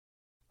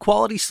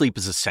Quality sleep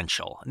is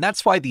essential, and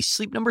that's why the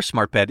Sleep Number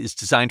Smart Bed is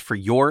designed for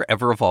your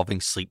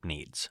ever-evolving sleep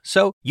needs.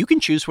 So you can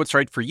choose what's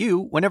right for you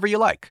whenever you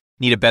like.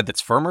 Need a bed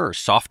that's firmer or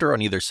softer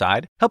on either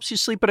side? Helps you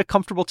sleep at a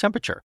comfortable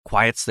temperature.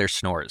 Quiets their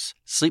snores.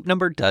 Sleep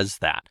Number does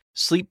that.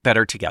 Sleep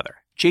better together.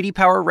 J.D.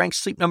 Power ranks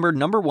Sleep Number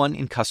 #1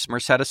 in customer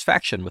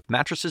satisfaction with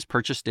mattresses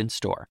purchased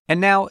in-store.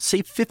 And now,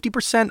 save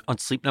 50% on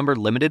Sleep Number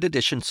limited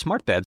edition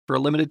smart beds for a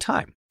limited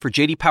time. For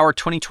J.D. Power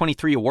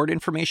 2023 award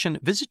information,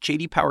 visit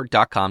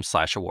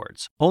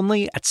jdpower.com/awards.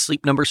 Only at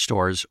Sleep Number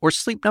stores or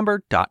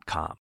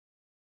sleepnumber.com.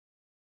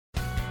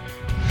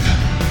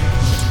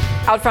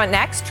 Out front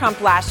next,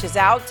 Trump lashes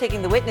out,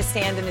 taking the witness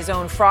stand in his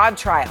own fraud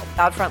trial.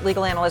 Out front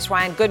legal analyst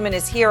Ryan Goodman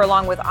is here,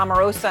 along with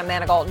Omarosa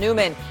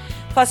Manigault-Newman.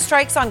 Plus,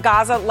 strikes on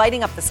Gaza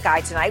lighting up the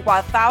sky tonight,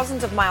 while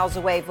thousands of miles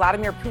away,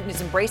 Vladimir Putin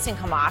is embracing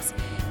Hamas,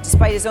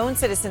 despite his own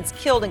citizens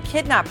killed and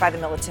kidnapped by the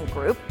militant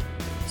group.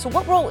 So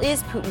what role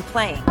is Putin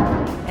playing?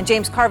 And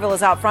James Carville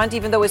is out front,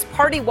 even though his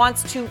party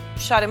wants to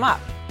shut him up.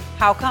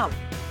 How come?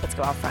 Let's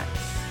go out front.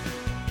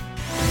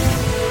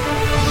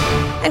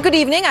 And good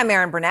evening. I'm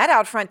Erin Burnett.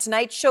 Out front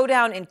tonight,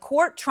 showdown in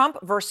court, Trump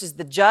versus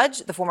the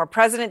judge, the former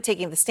president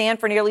taking the stand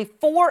for nearly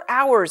 4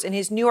 hours in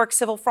his New York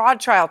civil fraud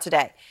trial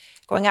today.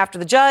 Going after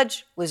the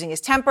judge, losing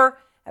his temper.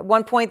 At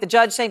one point, the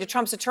judge saying to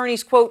Trump's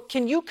attorneys, quote,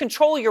 "Can you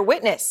control your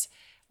witness?"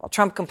 While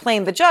Trump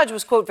complained the judge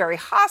was, quote, very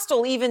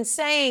hostile, even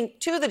saying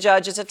to the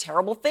judge, "It's a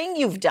terrible thing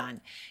you've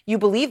done. You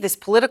believe this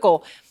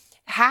political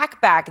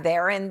hack back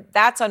there, and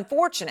that's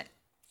unfortunate."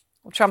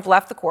 Well, Trump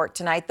left the court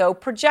tonight, though,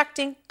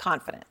 projecting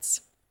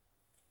confidence.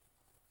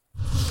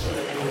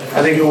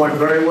 I think it went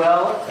very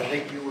well. I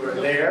think you were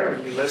there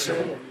and you listened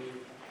and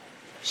you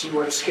see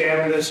what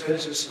scam this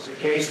is. This is a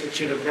case that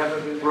should have never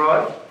been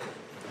brought.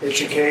 It's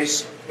a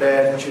case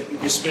that should be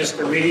dismissed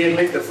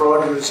immediately. The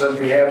fraud was on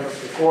behalf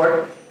of the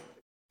court.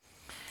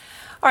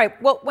 All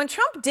right. Well, when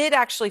Trump did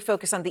actually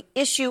focus on the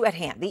issue at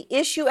hand, the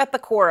issue at the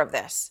core of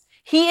this,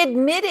 he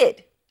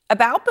admitted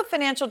about the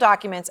financial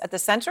documents at the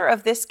center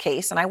of this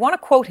case. And I want to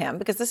quote him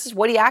because this is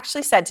what he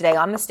actually said today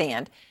on the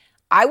stand.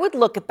 "I would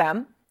look at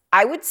them,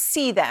 I would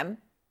see them,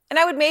 and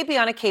I would maybe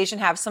on occasion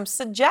have some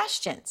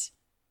suggestions."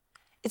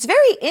 It's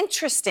very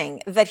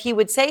interesting that he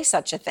would say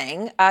such a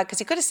thing because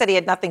he could have said he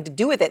had nothing to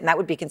do with it, and that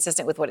would be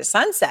consistent with what his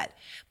son said.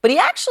 But he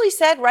actually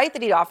said, right,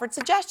 that he'd offered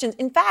suggestions.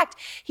 In fact,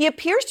 he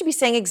appears to be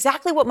saying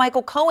exactly what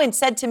Michael Cohen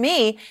said to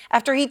me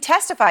after he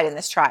testified in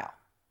this trial.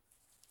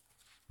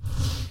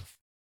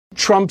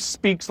 Trump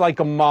speaks like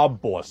a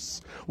mob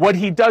boss. What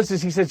he does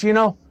is he says,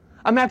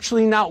 I'm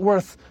actually not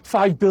worth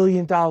 $5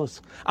 billion.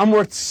 I'm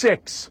worth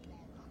 $6.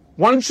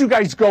 Why don't you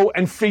guys go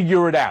and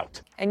figure it out?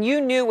 And you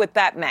knew what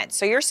that meant.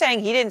 So you're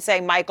saying he didn't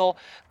say, "Michael,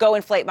 go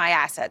inflate my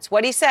assets."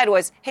 What he said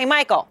was, "Hey,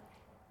 Michael,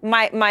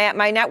 my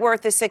net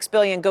worth is $6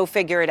 billion. Go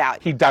figure it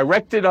out." He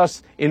directed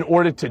us in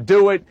order to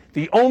do it.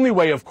 The only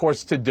way, of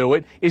course, to do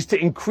it is to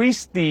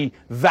increase the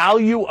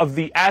value of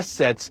the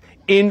assets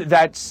in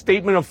that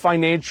statement of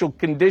financial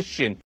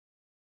condition.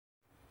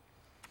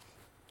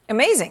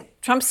 Amazing.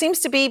 Trump seems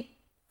to be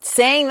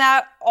saying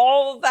that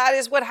all of that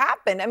is what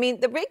happened. I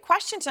mean, the big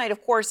question tonight,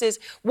 of course, is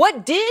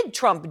what did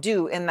Trump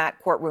do in that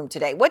courtroom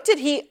today? What did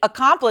he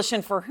accomplish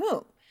and for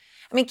whom?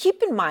 I mean,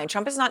 keep in mind,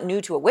 Trump is not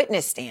new to a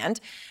witness stand.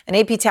 An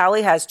AP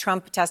tally has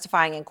Trump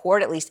testifying in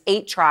court at least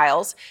 8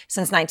 trials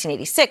since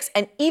 1986.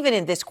 And even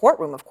in this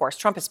courtroom, of course,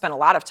 Trump has spent a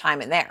lot of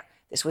time in there.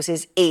 This was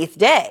his 8th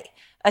day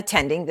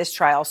attending this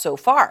trial so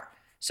far.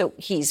 So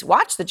he's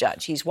watched the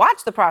judge, he's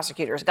watched the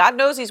prosecutors, God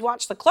knows he's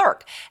watched the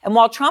clerk. And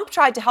while Trump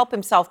tried to help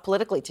himself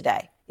politically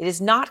today, it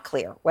is not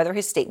clear whether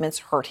his statements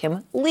hurt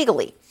him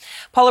legally.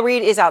 Paula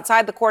Reed is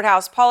outside the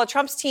courthouse. Paula,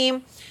 Trump's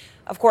team,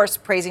 of course,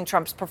 praising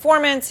Trump's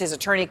performance, his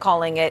attorney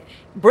calling it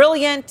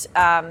brilliant.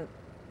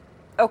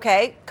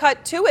 Okay,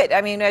 cut to it. I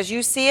mean, as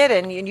you see it,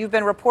 and you've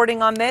been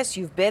reporting on this,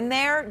 you've been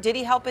there. Did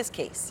he help his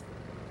case?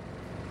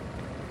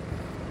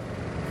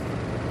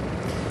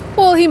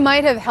 Well, he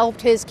might have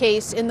helped his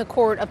case in the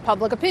court of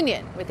public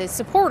opinion with his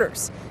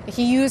supporters.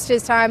 He used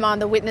his time on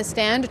the witness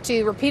stand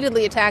to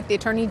repeatedly attack the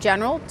attorney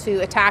general,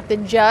 to attack the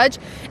judge,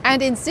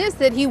 and insist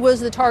that he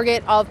was the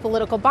target of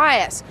political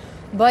bias.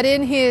 But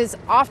in his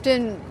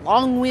often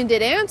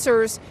long-winded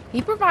answers,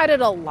 he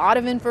provided a lot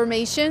of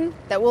information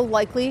that will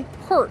likely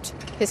hurt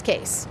his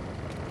case.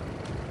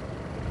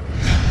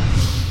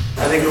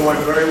 I think it went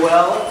very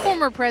well.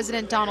 Former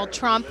President Donald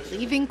Trump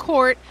leaving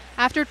court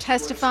after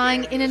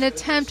testifying in an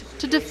attempt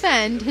to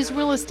defend his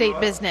real estate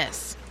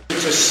business.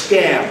 It's a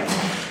scam,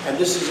 and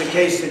this is a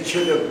case that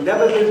should have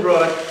never been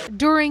brought.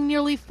 During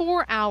nearly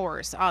 4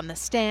 hours on the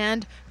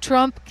stand,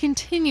 Trump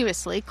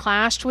continuously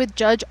clashed with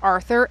Judge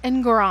Arthur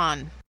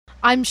Engoron.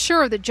 "I'm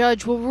sure the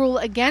judge will rule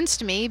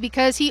against me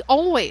because he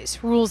always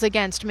rules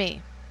against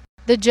me."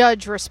 The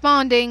judge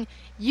responding,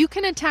 "You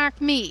can attack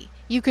me.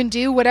 You can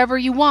do whatever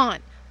you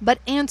want, but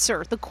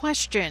answer the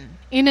question."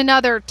 In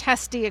another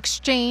testy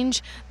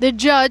exchange, the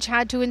judge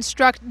had to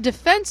instruct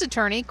defense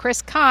attorney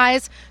Chris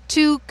Kise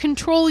to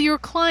control your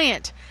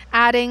client,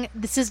 adding,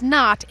 "This is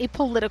not a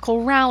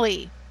political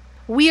rally.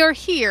 We are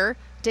here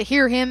to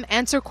hear him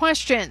answer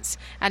questions,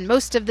 and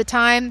most of the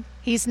time,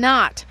 he's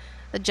not."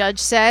 the judge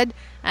said,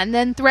 and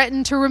then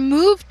threatened to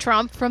remove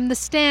Trump from the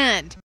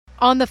stand.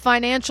 On the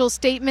financial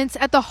statements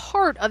at the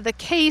heart of the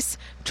case,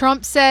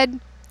 Trump said,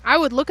 "I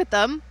would look at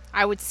them,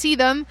 I would see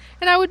them,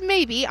 and I would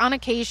maybe on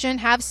occasion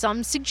have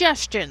some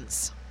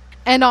suggestions."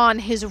 And on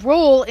his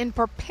role in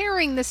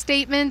preparing the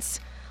statements,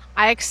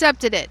 "I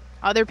accepted it.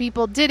 Other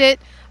people did it,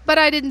 but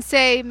I didn't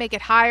say make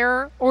it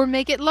higher or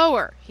make it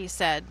lower," he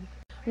said.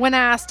 When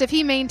asked if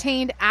he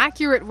maintained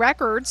accurate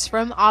records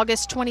from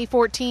August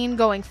 2014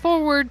 going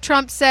forward,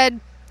 Trump said,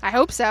 "I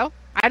hope so.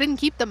 I didn't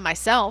keep them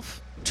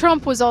myself."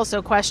 Trump was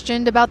also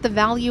questioned about the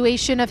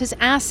valuation of his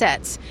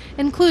assets,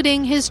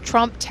 including his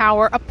Trump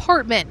Tower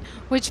apartment,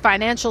 which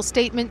financial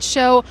statements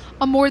show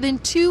a more than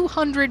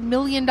 $200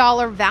 million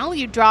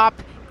value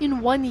drop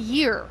in 1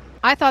 year.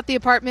 "I thought the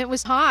apartment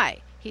was high,"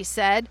 he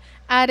said,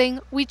 adding,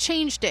 "We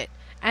changed it,"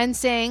 and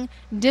saying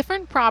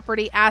different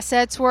property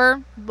assets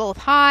were both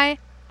high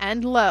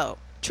and low.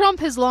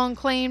 Trump has long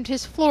claimed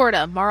his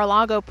Florida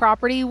Mar-a-Lago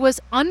property was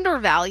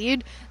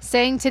undervalued,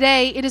 saying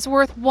today it is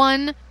worth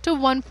 $1 to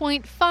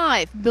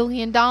 $1.5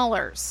 billion.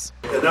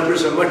 The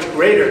numbers are much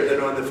greater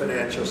than on the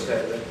financial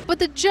statement. But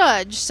the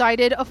judge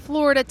cited a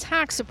Florida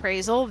tax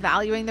appraisal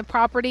valuing the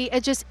property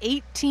at just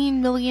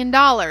 $18 million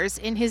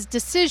in his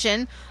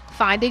decision,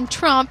 finding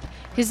Trump,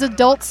 his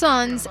adult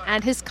sons,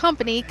 and his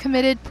company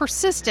committed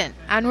persistent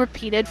and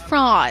repeated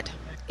fraud.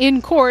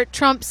 In court,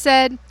 Trump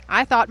said,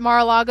 "I thought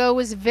Mar-a-Lago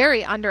was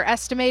very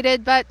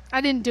underestimated, but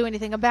I didn't do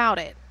anything about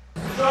it."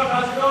 Trump,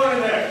 how's it going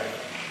in there?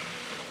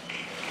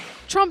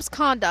 Trump's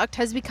conduct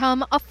has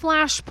become a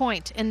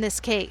flashpoint in this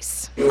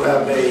case. You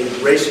have a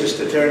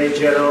racist attorney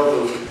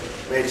general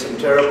who made some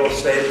terrible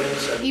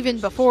statements. Even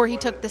before he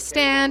took the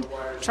stand,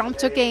 Trump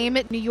took aim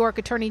at New York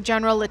Attorney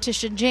General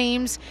Letitia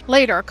James,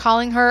 later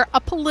calling her a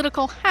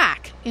political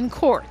hack in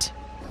court.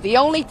 "The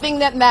only thing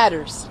that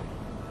matters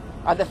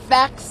are the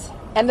facts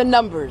and the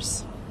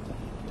numbers.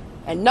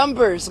 And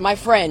numbers, my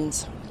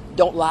friends,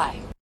 don't lie."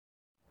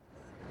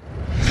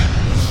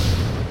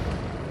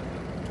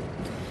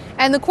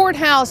 And the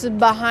courthouse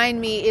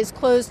behind me is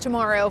closed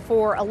tomorrow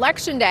for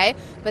Election Day.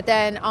 But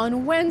then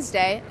on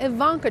Wednesday,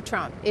 Ivanka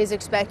Trump is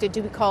expected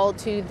to be called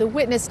to the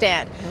witness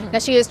stand. Now,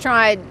 she has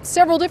tried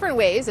several different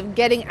ways of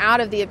getting out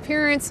of the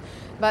appearance,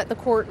 but the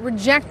court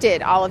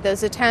rejected all of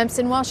those attempts.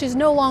 And while she's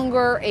no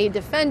longer a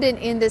defendant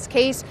in this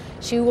case,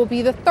 she will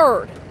be the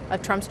third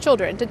of Trump's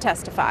children to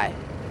testify.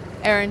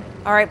 Aaron.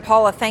 All right,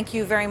 Paula, thank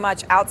you very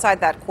much outside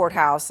that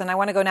courthouse. And I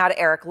want to go now to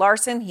Eric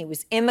Larson. He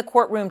was in the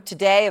courtroom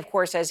today, of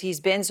course, as he's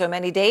been so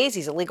many days.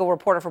 He's a legal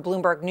reporter for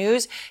Bloomberg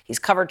News. He's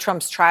covered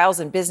Trump's trials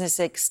and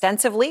business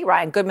extensively.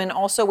 Ryan Goodman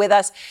also with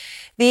us,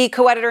 the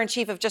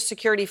co-editor-in-chief of Just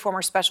Security,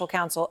 former special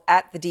counsel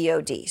at the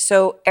DOD.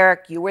 So,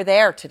 Eric, you were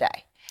there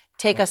today.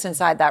 Take us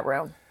inside that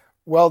room.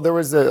 Well, there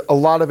was a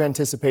lot of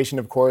anticipation,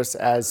 of course,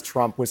 as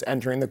Trump was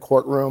entering the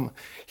courtroom.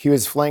 He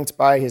was flanked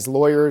by his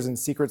lawyers and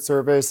Secret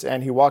Service,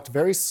 and he walked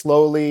very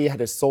slowly, had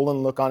a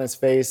sullen look on his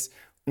face.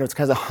 It's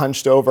kind of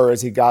hunched over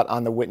as he got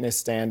on the witness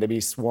stand to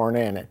be sworn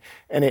in.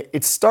 And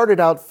it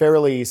started out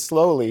fairly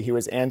slowly. He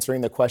was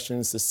answering the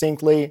questions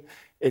succinctly.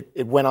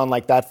 It went on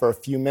like that for a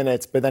few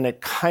minutes, but then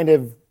it kind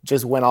of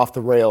just went off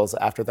the rails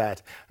after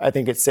that. I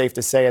think it's safe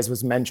to say, as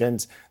was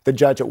mentioned, the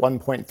judge at one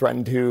point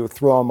threatened to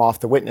throw him off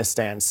the witness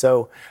stand.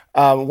 So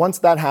once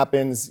that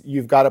happens,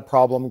 you've got a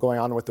problem going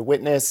on with the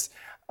witness.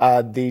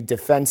 The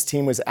defense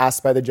team was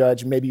asked by the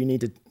judge, maybe you need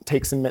to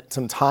take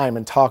some time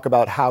and talk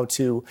about how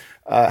to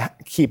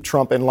keep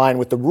Trump in line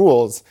with the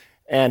rules.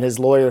 And his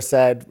lawyer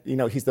said,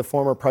 he's the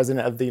former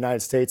president of the United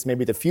States,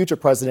 maybe the future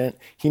president.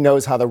 He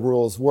knows how the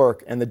rules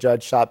work. And the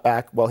judge shot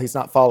back, well, he's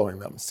not following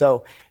them.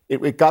 So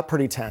it got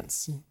pretty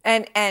tense.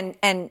 And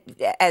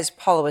as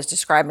Paula was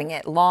describing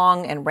it,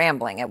 long and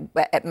rambling.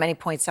 At many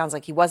points, sounds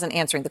like he wasn't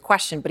answering the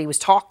question, but he was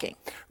talking.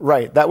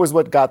 Right. That was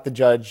what got the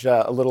judge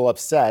a little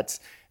upset.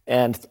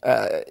 And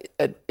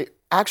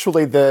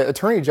actually, the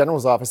Attorney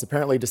General's office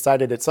apparently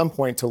decided at some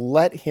point to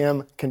let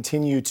him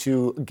continue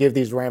to give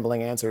these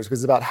rambling answers,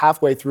 because about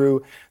halfway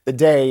through the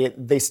day,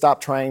 they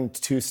stopped trying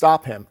to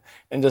stop him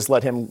and just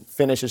let him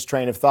finish his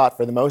train of thought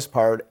for the most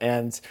part.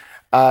 And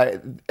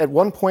at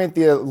one point,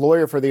 the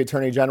lawyer for the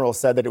Attorney General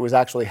said that it was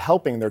actually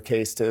helping their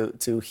case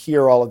to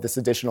hear all of this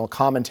additional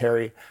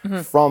commentary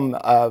from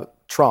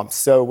Trump.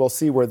 So we'll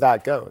see where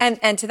that goes.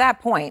 And to that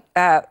point,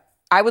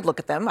 I would look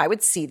at them, I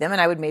would see them, and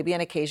I would maybe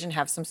on occasion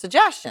have some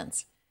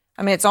suggestions.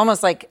 I mean, it's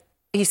almost like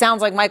he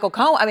sounds like Michael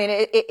Cohen. I mean,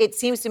 it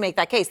seems to make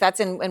that case.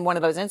 That's in one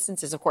of those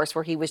instances, of course,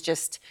 where he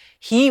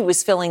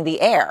was filling the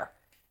air.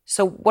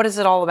 So what is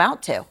it all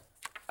about to?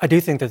 I do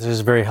think that this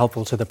is very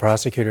helpful to the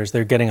prosecutors.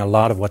 They're getting a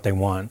lot of what they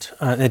want.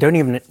 They don't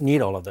even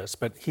need all of this,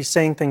 but he's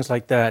saying things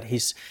like that.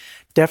 He's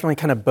definitely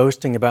kind of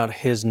boasting about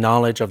his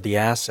knowledge of the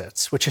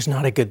assets, which is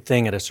not a good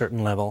thing at a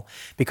certain level,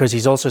 because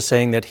he's also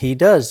saying that he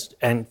does,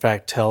 in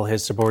fact, tell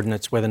his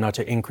subordinates whether or not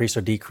to increase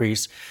or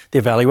decrease the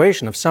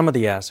evaluation of some of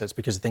the assets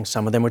because he thinks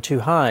some of them were too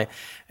high.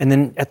 And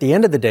then at the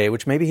end of the day,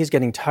 which maybe he's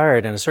getting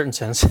tired in a certain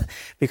sense,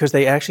 because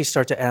they actually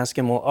start to ask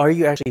him, well, are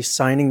you actually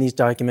signing these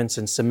documents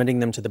and submitting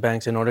them to the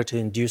banks in order to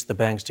induce the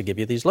banks to give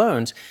you these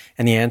loans?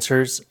 And the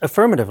answer is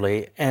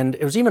affirmatively. And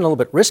it was even a little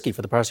bit risky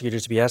for the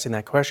prosecutors to be asking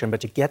that question,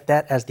 but to get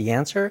that as the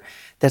answer,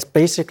 that's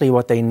basically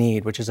what they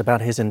need, which is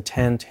about his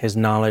intent, his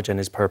knowledge, and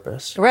his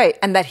purpose. Right,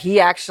 and that he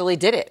actually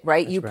did it,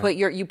 right? That's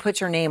You put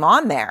your name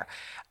on there.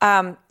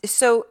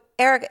 So,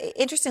 Eric,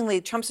 interestingly,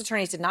 Trump's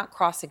attorneys did not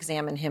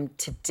cross-examine him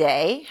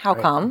today. How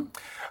come?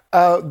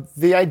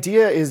 The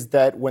idea is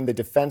that when the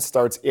defense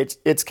starts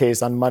its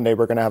case on Monday,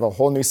 we're going to have a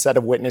whole new set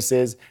of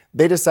witnesses.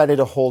 They decided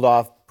to hold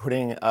off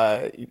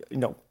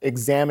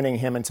examining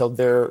him until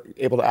they're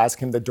able to ask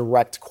him the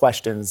direct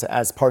questions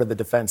as part of the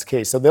defense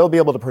case. So they'll be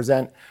able to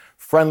present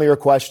friendlier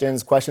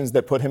questions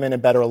that put him in a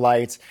better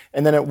light,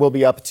 and then it will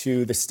be up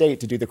to the state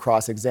to do the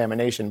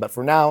cross-examination. But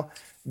for now,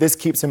 this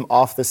keeps him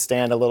off the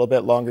stand a little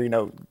bit longer,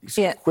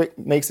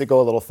 makes it go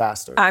a little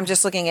faster. I'm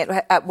just looking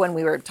at when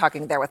we were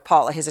talking there with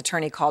Paula, his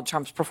attorney called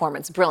Trump's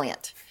performance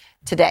brilliant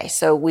today.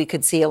 So we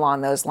could see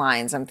along those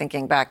lines. I'm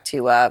thinking back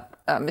to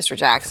Mr.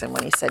 Jackson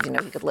when he said,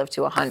 he could live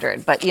to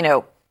 100. But,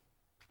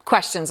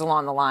 questions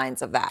along the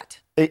lines of that.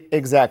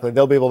 Exactly.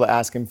 They'll be able to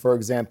ask him, for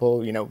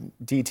example,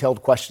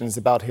 detailed questions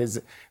about his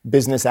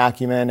business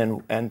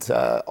acumen and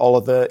all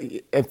of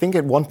the. I think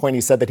at one point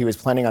he said that he was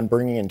planning on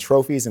bringing in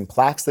trophies and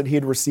plaques that he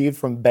had received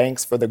from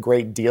banks for the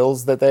great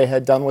deals that they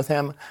had done with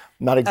him.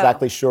 Not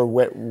exactly sure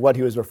what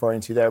he was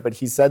referring to there, but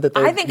he said that.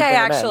 I think I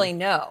actually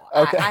know.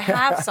 Okay. I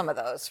have some of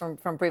those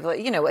from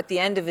briefly. At the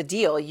end of a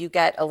deal, you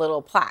get a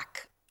little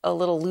plaque, a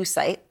little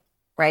lucite.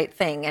 Right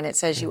thing, and it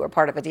says you were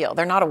part of a deal.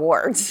 They're not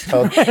awards.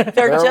 They're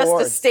just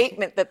awards. A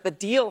statement that the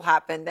deal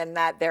happened and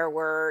that there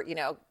were,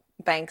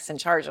 banks in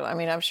charge of. I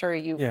mean, I'm sure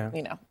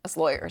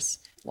as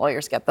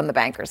lawyers get them, the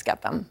bankers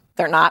get them.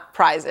 They're not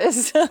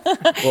prizes. But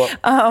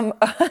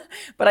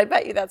I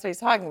bet you that's what he's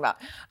talking about.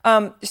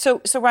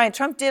 So Ryan,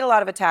 Trump did a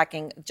lot of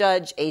attacking.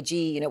 Judge,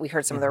 AG, we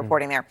heard some of the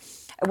reporting there.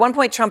 At one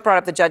point, Trump brought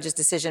up the judge's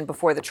decision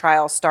before the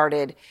trial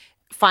started.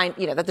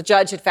 That the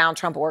judge had found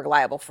Trump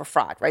liable for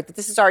fraud, right? That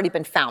this has already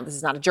been found. This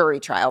is not a jury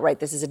trial, right?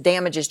 This is a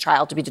damages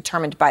trial to be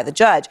determined by the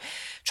judge.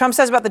 Trump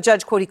says about the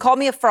judge, quote, he called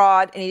me a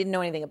fraud and he didn't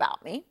know anything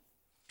about me.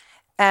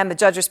 And the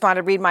judge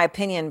responded, read my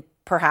opinion,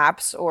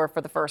 perhaps, or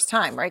for the first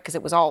time, right? Because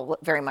it was all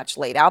very much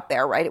laid out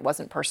there, right? It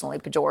wasn't personally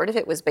pejorative.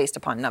 It was based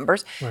upon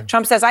numbers. Right.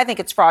 Trump says, I think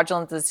it's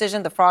fraudulent. The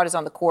decision, the fraud is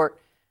on the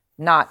court,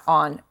 not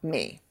on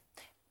me.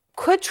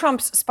 Could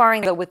Trump's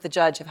sparring, though, with the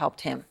judge have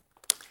helped him?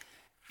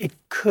 It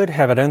could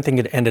have. I don't think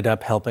it ended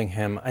up helping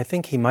him. I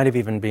think he might have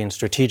even been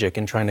strategic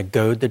in trying to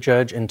goad the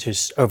judge into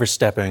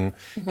overstepping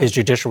his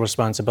judicial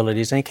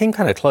responsibilities, and he came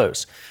kind of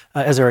close.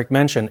 As Eric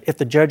mentioned, if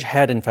the judge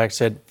had, in fact,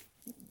 said,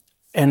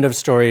 end of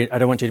story, I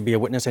don't want you to be a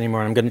witness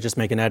anymore, I'm going to just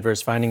make an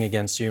adverse finding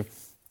against you,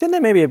 then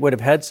maybe it would have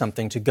had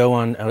something to go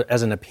on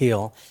as an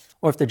appeal.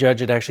 Or if the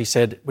judge had actually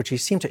said, which he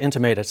seemed to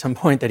intimate at some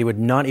point, that he would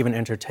not even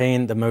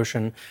entertain the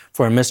motion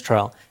for a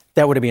mistrial,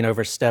 that would have been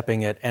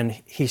overstepping it.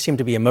 And he seemed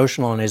to be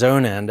emotional on his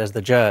own end as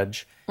the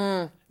judge.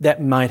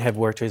 That might have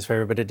worked to his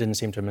favor, but it didn't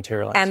seem to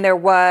materialize. And there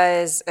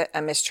was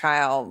a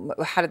mistrial.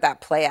 How did that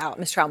play out?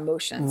 Mistrial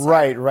motion.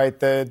 Sorry. Right.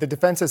 The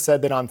defense has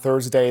said that on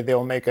Thursday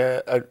they'll make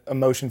a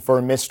motion for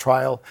a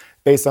mistrial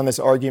based on this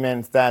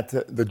argument that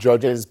the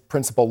judge's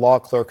principal law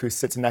clerk who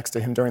sits next to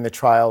him during the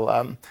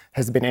trial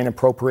has been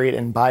inappropriate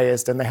and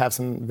biased, and they have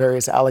some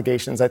various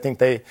allegations. I think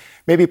they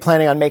may be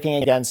planning on making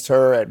it against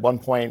her. At one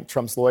point,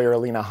 Trump's lawyer,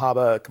 Alina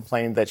Habba,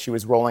 complained that she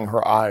was rolling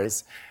her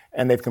eyes.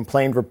 And they've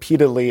complained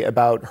repeatedly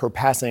about her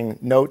passing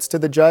notes to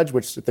the judge,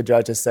 which the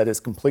judge has said is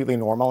completely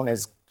normal and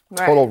is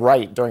total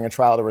right during a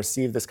trial to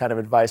receive this kind of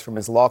advice from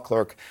his law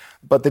clerk.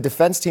 But the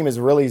defense team has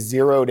really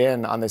zeroed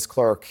in on this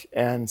clerk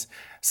and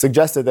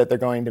suggested that they're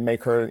going to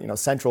make her,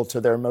 central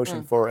to their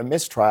motion for a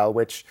mistrial,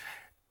 which,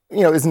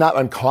 is not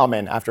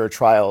uncommon after a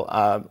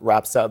trial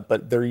wraps up,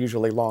 but they're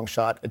usually long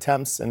shot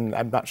attempts. And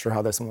I'm not sure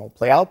how this one will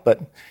play out, but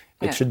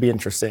it should be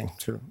interesting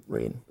to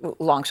read.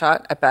 Long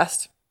shot at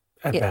best.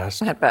 At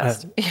best. At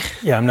best.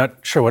 I'm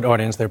not sure what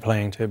audience they're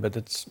playing to,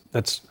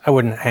 but I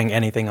wouldn't hang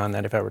anything on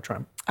that if I were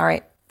Trump. All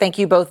right. Thank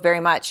you both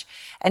very much.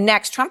 And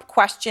next, Trump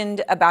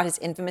questioned about his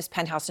infamous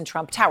penthouse in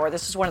Trump Tower.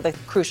 This is one of the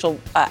crucial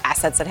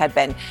assets that had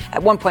been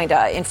at one point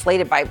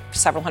inflated by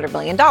several $100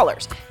 million.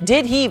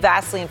 Did he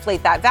vastly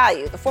inflate that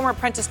value? The former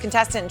Apprentice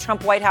contestant and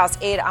Trump White House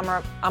aide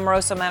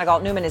Omarosa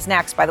Manigault-Newman is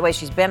next. By the way,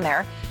 she's been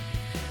there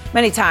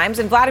many times.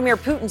 And Vladimir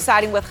Putin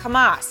siding with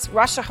Hamas.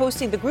 Russia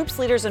hosting the group's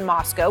leaders in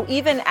Moscow,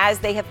 even as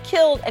they have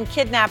killed and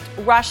kidnapped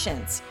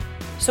Russians.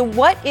 So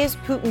what is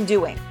Putin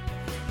doing?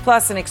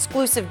 Plus, an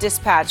exclusive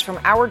dispatch from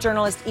our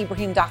journalist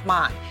Ibrahim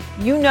Dahman.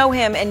 You know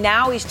him, and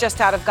now he's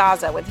just out of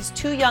Gaza with his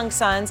 2 young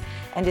sons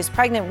and his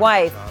pregnant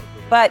wife.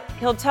 But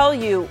he'll tell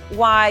you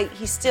why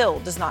he still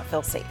does not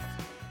feel safe.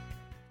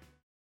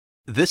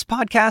 This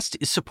podcast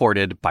is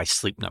supported by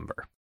Sleep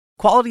Number.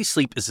 Quality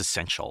sleep is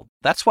essential.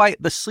 That's why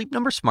the Sleep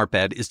Number Smart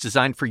Bed is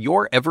designed for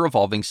your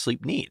ever-evolving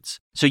sleep needs,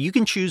 so you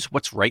can choose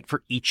what's right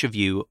for each of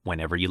you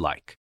whenever you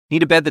like.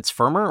 Need a bed that's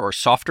firmer or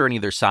softer on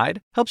either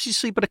side? Helps you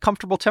sleep at a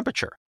comfortable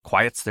temperature.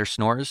 Quiets their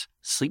snores?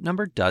 Sleep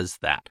Number does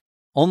that.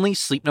 Only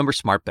Sleep Number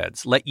Smart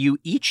Beds let you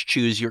each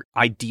choose your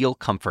ideal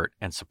comfort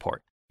and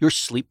support, your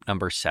Sleep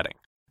Number setting.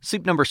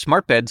 Sleep Number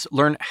Smart Beds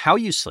learn how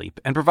you sleep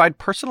and provide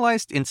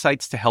personalized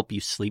insights to help you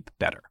sleep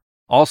better.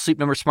 All Sleep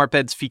Number Smart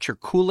Beds feature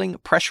cooling,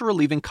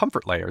 pressure-relieving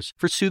comfort layers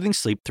for soothing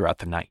sleep throughout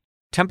the night.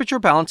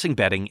 Temperature-balancing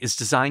bedding is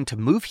designed to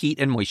move heat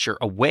and moisture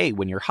away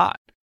when you're hot.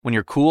 When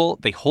you're cool,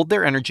 they hold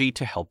their energy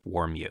to help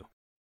warm you.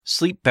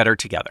 Sleep better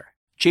together.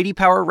 J.D.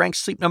 Power ranks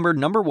Sleep Number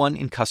 #1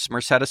 in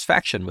customer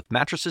satisfaction with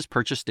mattresses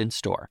purchased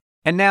in-store.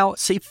 And now,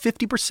 save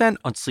 50%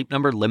 on Sleep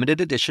Number limited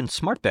edition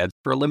smart beds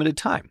for a limited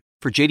time.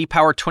 For J.D.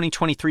 Power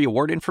 2023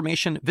 award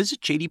information, visit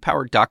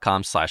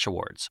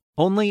jdpower.com/awards.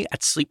 Only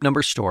at Sleep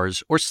Number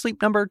stores or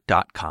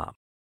sleepnumber.com.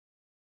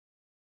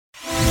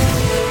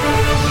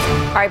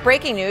 All right,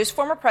 breaking news.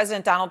 Former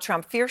President Donald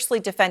Trump fiercely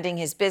defending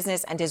his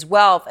business and his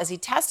wealth as he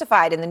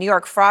testified in the New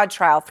York fraud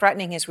trial,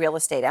 threatening his real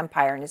estate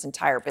empire and his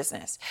entire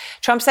business.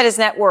 Trump said his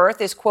net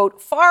worth is,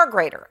 quote, far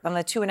greater than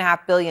the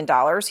 $2.5 billion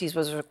he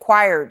was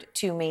required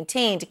to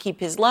maintain to keep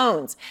his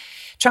loans.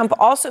 Trump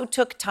also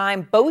took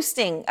time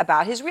boasting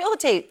about his real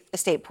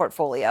estate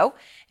portfolio,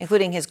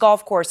 including his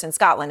golf course in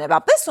Scotland.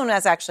 About this one,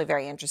 that's actually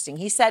very interesting.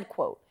 He said,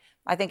 quote,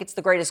 I think it's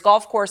the greatest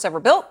golf course ever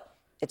built.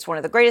 It's one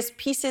of the greatest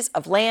pieces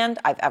of land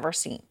I've ever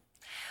seen.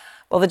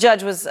 Well, the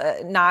judge was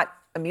not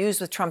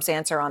amused with Trump's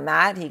answer on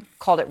that. He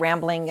called it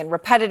rambling and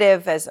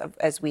repetitive,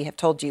 as we have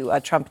told you.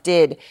 Trump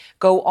did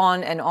go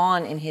on and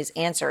on in his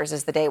answers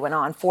as the day went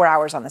on, 4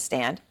 hours on the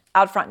stand.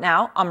 Out front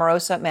now,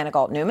 Omarosa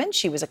Manigault-Newman.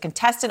 She was a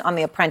contestant on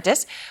The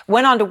Apprentice,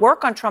 went on to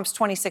work on Trump's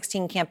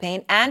 2016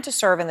 campaign and to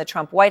serve in the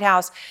Trump White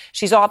House.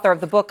 She's author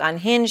of the book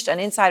Unhinged, an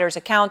insider's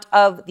account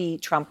of the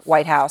Trump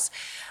White House.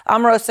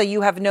 Omarosa,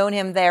 you have known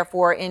him,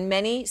 therefore, in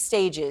many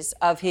stages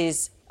of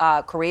his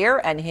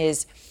career and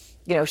his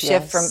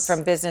shift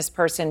from business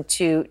person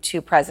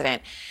to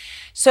president.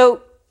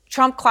 So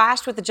Trump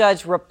clashed with the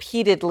judge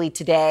repeatedly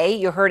today.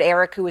 You heard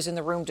Eric, who was in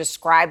the room,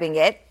 describing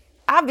it.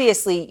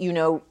 Obviously, you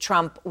know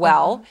Trump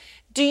well. Mm-hmm.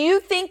 Do you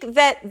think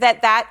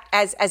that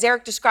as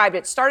Eric described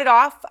it, started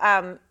off,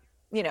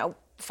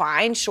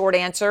 fine, short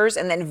answers,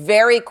 and then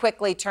very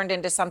quickly turned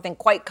into something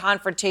quite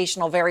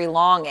confrontational, very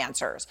long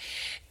answers?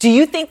 Do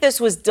you think this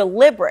was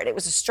deliberate? It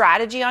was a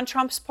strategy on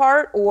Trump's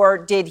part, or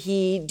do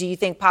you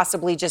think,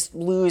 possibly just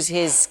lose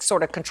his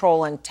sort of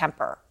control and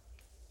temper?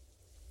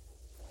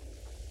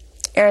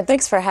 Erin,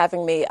 thanks for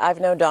having me. I've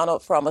known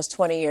Donald for almost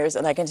 20 years,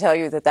 and I can tell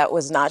you that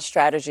was not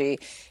strategy.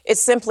 It's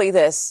simply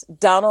this.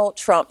 Donald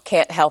Trump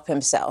can't help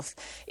himself.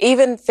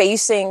 Even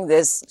facing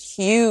this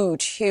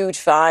huge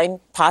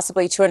fine,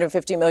 possibly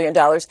 $250 million,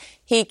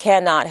 he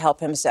cannot help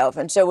himself.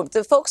 And so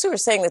the folks who are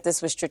saying that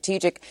this was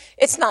strategic,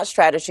 it's not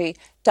strategy.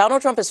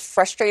 Donald Trump is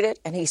frustrated,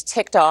 and he's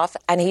ticked off,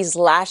 and he's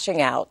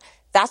lashing out.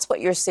 That's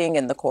what you're seeing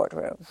in the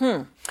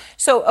courtroom.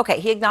 So, okay,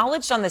 he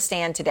acknowledged on the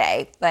stand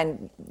today,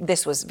 and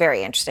this was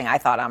very interesting, I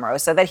thought,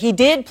 Omarosa, that he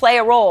did play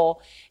a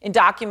role in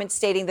documents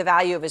stating the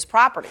value of his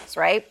properties,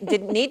 right?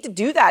 Didn't need to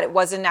do that. It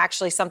wasn't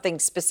actually something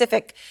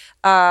specific,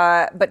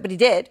 but he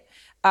did.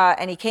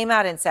 And he came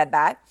out and said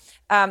that.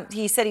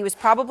 He said he was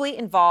probably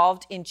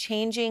involved in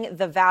changing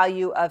the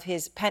value of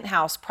his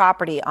penthouse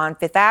property on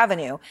Fifth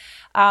Avenue,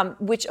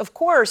 which, of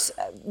course,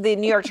 the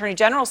New York Attorney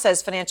General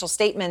says financial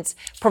statements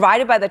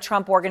provided by the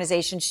Trump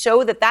Organization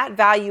show that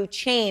value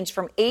changed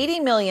from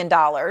 $80 million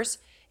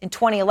in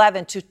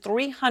 2011 to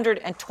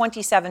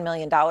 $327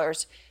 million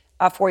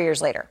 4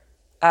 years later.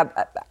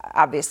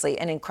 Obviously,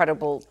 an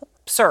incredible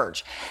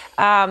surge.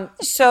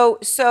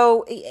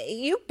 So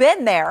you've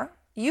been there.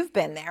 You've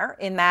been there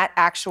in that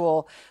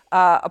actual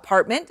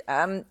apartment,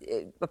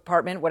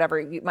 whatever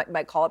you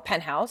might call it,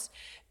 penthouse.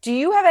 Do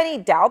you have any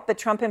doubt that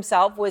Trump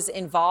himself was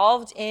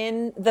involved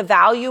in the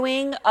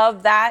valuing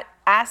of that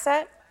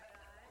asset?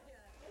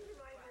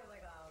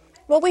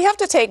 Well, we have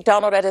to take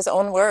Donald at his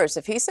own words.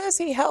 If he says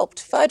he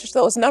helped fudge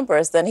those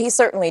numbers, then he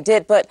certainly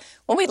did. But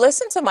when we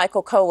listen to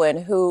Michael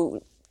Cohen,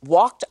 who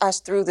walked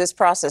us through this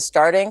process,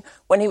 starting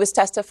when he was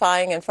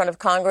testifying in front of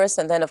Congress,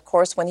 and then, of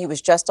course, when he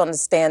was just on the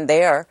stand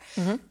there,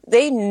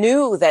 they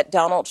knew that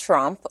Donald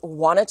Trump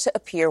wanted to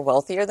appear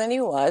wealthier than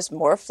he was,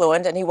 more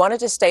affluent, and he wanted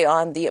to stay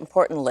on the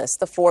important list,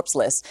 the Forbes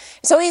list.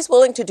 So he's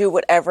willing to do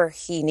whatever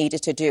he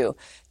needed to do.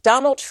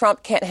 Donald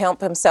Trump can't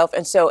help himself,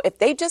 and so if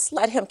they just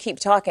let him keep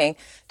talking,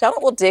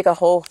 Donald will dig a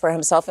hole for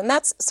himself, and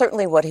that's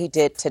certainly what he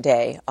did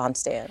today on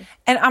stand.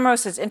 And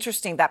Omarosa, it's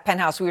interesting, that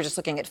penthouse, we were just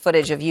looking at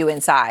footage of you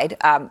inside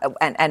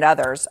and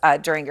others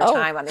during your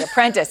time on The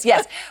Apprentice.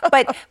 Yes,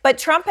 but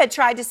Trump had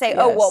tried to say,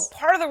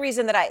 part of the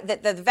reason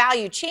that the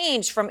value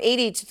changed from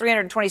 80 to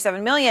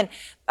 327 million,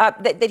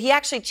 that he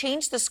actually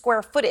changed the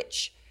square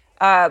footage.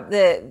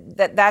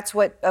 That's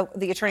what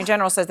the Attorney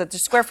General says, that the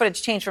square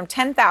footage changed from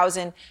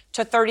 10,000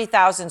 to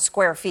 30,000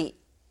 square feet.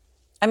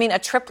 I mean, a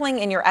tripling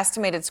in your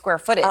estimated square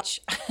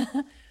footage.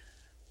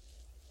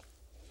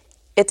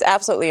 It's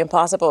absolutely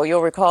impossible.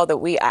 You'll recall that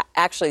we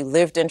actually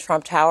lived in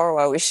Trump Tower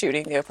while we were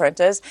shooting The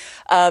Apprentice.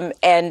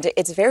 And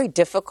it's very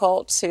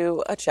difficult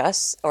to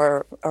adjust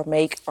or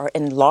make or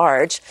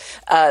enlarge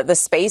the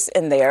space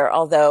in there.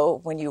 Although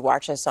when you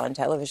watch us on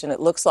television, it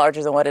looks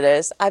larger than what it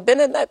is. I've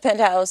been in that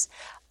penthouse.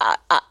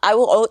 I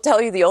will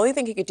tell you the only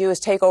thing he could do is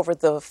take over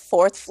the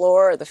 4th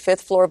floor or the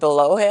 5th floor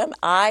below him.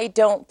 I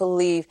don't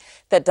believe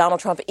that Donald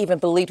Trump even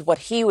believed what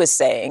he was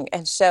saying.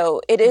 And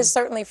so it is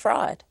certainly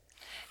fraud.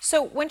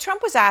 So when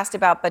Trump was asked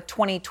about the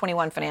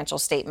 2021 financial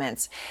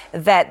statements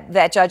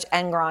that Judge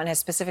Engoron has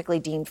specifically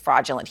deemed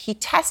fraudulent, he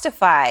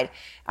testified,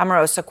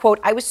 Omarosa,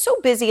 quote, "I was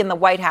so busy in the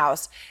White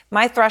House,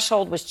 my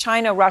threshold was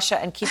China, Russia,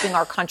 and keeping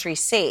our country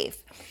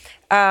safe."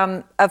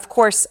 Of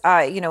course,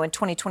 in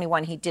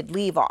 2021, he did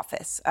leave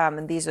office,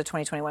 and these are the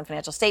 2021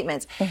 financial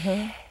statements.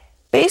 Mm-hmm.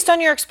 Based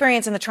on your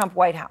experience in the Trump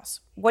White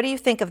House, what do you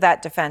think of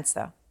that defense,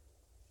 though?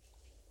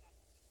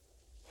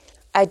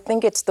 I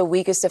think it's the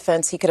weakest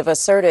defense he could have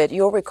asserted.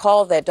 You'll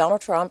recall that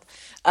Donald Trump,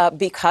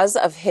 because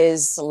of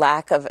his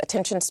lack of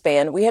attention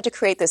span, we had to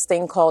create this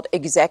thing called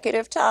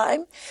executive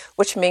time,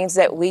 which means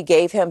that we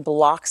gave him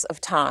blocks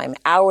of time,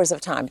 hours of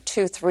time,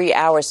 2-3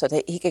 hours, so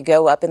that he could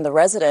go up in the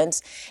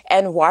residence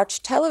and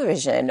watch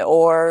television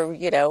or,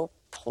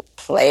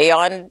 play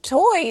on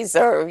toys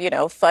or,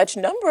 fudge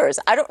numbers.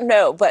 I don't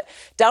know. But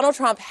Donald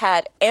Trump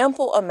had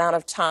ample amount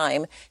of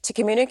time to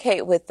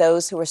communicate with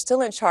those who were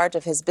still in charge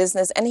of his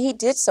business. And he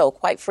did so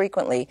quite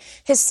frequently.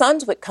 His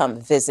sons would come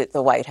visit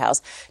the White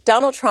House.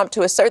 Donald Trump,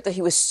 to assert that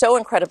he was so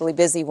incredibly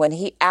busy when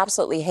he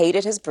absolutely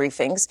hated his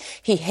briefings,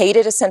 he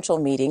hated essential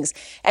meetings,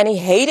 and he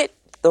hated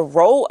the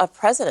role of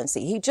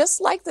presidency. He just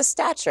liked the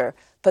stature,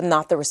 but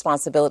not the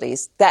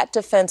responsibilities. That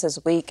defense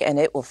is weak and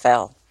it will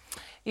fail.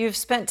 You've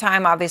spent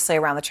time, obviously,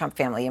 around the Trump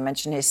family. You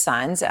mentioned his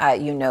sons.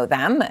 You know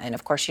them. And,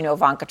 of course, you know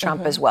Ivanka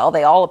Trump as well.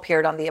 They all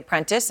appeared on The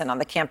Apprentice and on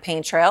the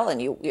campaign trail,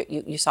 and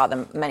you saw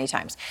them many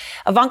times.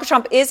 Ivanka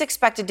Trump is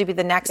expected to be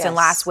the next and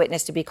last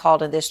witness to be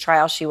called in this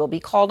trial. She will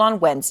be called on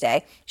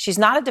Wednesday. She's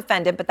not a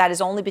defendant, but that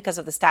is only because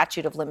of the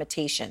statute of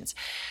limitations.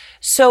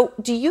 So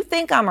do you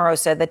think,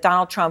 Omarosa, that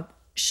Donald Trump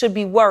should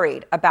be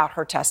worried about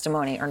her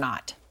testimony or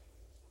not?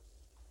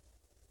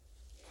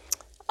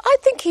 I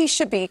think he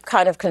should be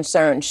kind of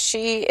concerned.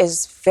 She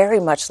is very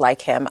much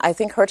like him. I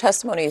think her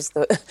testimony is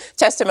the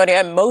testimony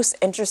I'm most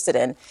interested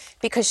in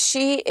because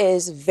she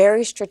is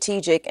very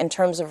strategic in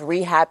terms of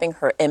rehabbing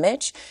her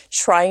image,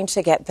 trying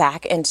to get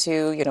back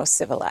into,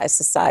 civilized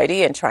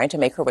society and trying to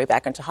make her way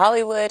back into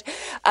Hollywood.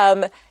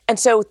 And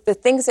so the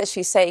things that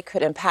she say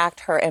could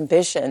impact her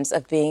ambitions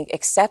of being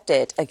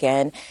accepted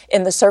again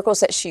in the circles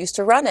that she used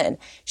to run in.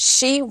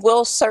 She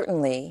will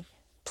certainly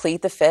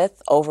plead the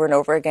fifth over and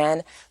over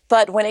again.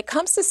 But when it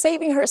comes to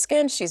saving her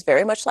skin, she's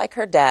very much like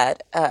her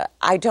dad.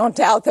 I don't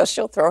doubt that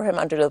she'll throw him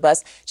under the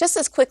bus just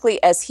as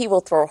quickly as he will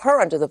throw her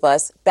under the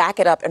bus, back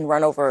it up and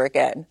run over her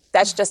again.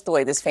 That's just the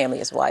way this family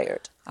is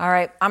wired. All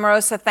right.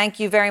 Omarosa, thank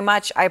you very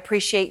much. I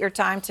appreciate your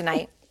time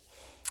tonight.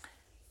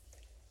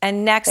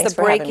 And next, Thanks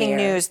the breaking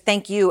news.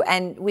 Thank you.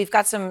 And we've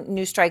got some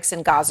new strikes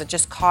in Gaza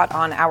just caught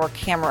on our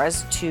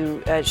cameras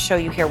to show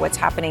you here what's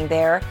happening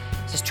there.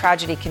 This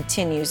tragedy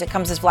continues. It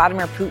comes as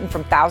Vladimir Putin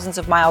from thousands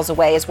of miles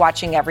away is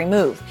watching every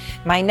move.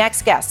 My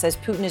next guest says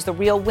Putin is the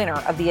real winner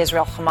of the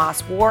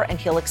Israel-Hamas war, and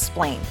he'll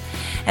explain.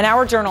 And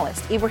our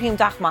journalist, Ibrahim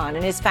Dahman,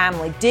 and his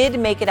family did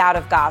make it out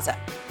of Gaza.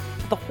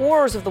 The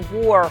horrors of the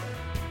war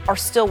are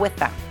still with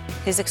them.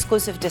 His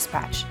exclusive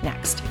dispatch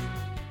next.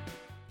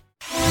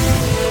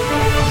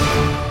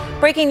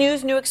 Breaking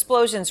news, new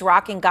explosions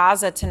rocking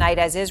Gaza tonight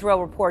as Israel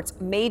reports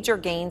major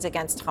gains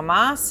against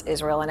Hamas.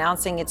 Israel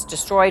announcing it's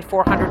destroyed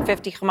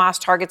 450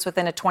 Hamas targets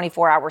within a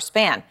 24-hour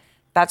span.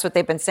 That's what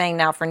they've been saying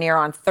now for near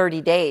on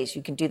 30 days.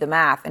 You can do the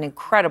math, an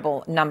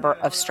incredible number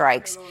of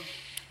strikes.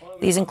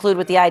 These include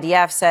what the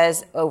IDF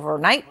says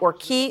overnight were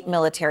key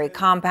military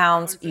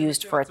compounds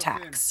used for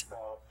attacks.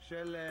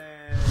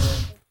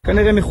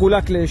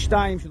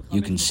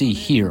 You can see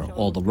here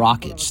all the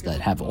rockets that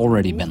have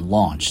already been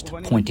launched,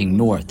 pointing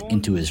north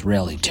into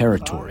Israeli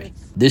territory.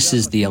 This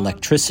is the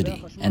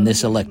electricity, and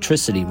this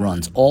electricity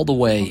runs all the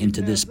way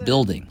into this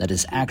building that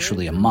is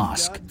actually a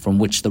mosque, from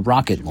which the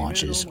rocket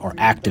launches are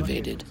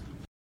activated.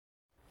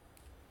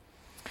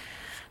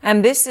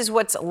 And this is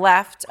what's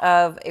left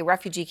of a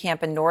refugee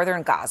camp in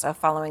northern Gaza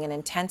following an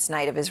intense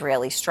night of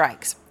Israeli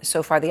strikes.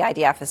 So far, the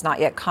IDF has not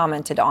yet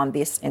commented on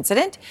this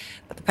incident,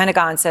 but the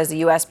Pentagon says the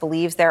U.S.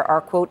 believes there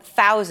are, quote,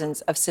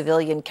 thousands of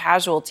civilian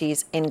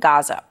casualties in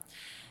Gaza.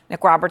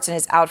 Nick Robertson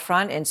is out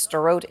front in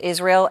Sderot,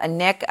 Israel. And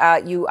Nick,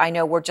 I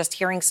know we're just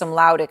hearing some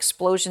loud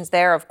explosions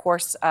there, of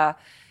course,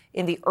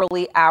 in the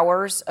early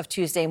hours of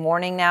Tuesday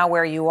morning now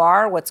where you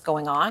are. What's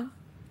going on?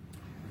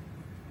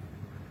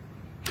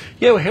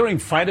 Yeah, we're hearing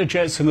fighter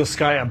jets in the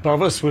sky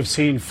above us. We've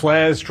seen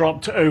flares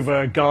dropped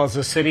over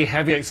Gaza City,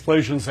 heavy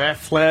explosions there.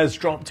 Flares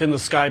dropped in the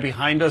sky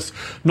behind us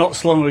not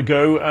so long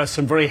ago.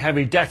 Some very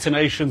heavy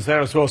detonations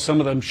there as well,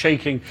 some of them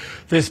shaking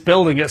this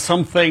building. It's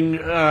something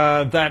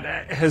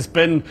that has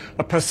been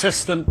a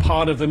persistent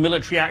part of the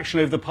military action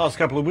over the past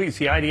couple of weeks.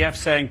 The IDF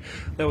saying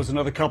there was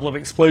another couple of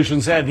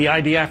explosions there. The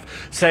IDF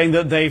saying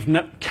that they've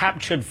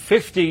captured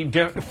 50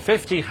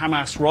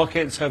 Hamas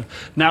rockets, have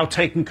now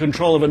taken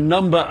control of a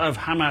number of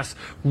Hamas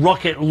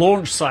rocket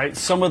launch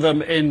sites, some of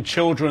them in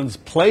children's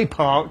play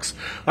parks,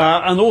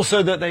 and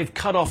also that they've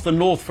cut off the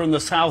north from the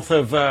south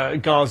of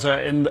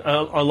Gaza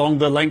along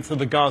the length of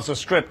the Gaza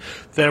Strip.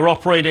 They're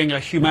operating a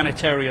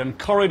humanitarian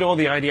corridor.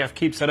 The IDF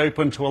keeps it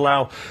open to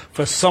allow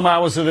for some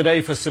hours of the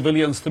day for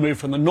civilians to move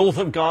from the north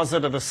of Gaza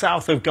to the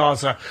south of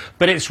Gaza.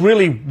 But it's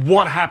really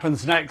what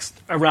happens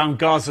next around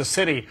Gaza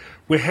City.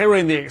 We're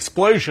hearing the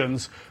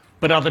explosions,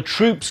 but are the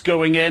troops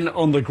going in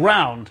on the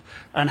ground?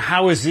 And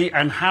how is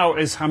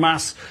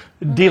Hamas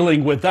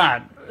dealing with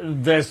that?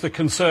 There's the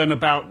concern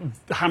about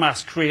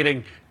Hamas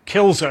creating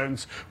kill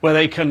zones where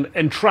they can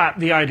entrap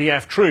the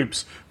IDF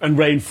troops and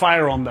rain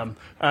fire on them.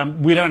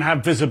 We don't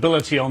have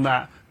visibility on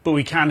that, but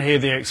we can hear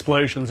the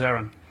explosions,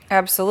 Erin.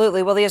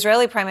 Absolutely. Well, the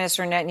Israeli Prime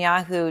Minister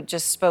Netanyahu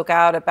just spoke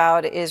out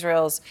about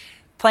Israel's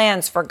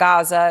plans for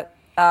Gaza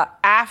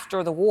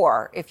after the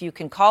war, if you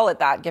can call it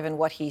that, given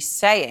what he's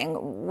saying.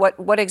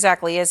 What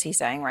exactly is he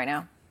saying right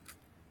now?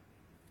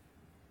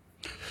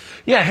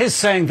 Yeah, he's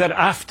saying that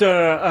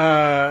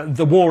after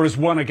the war is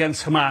won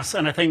against Hamas,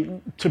 and I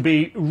think to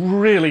be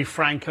really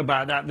frank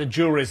about that, the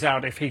jury's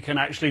out if he can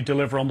actually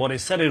deliver on what he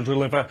said he'll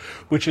deliver,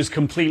 which is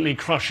completely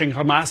crushing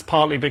Hamas,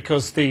 partly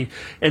because the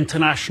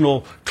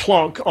international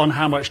clock on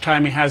how much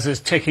time he has is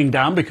ticking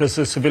down because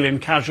the civilian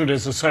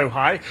casualties are so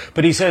high.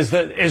 But he says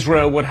that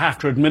Israel would have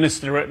to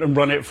administer it and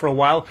run it for a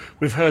while.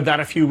 We've heard that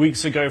a few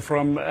weeks ago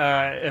from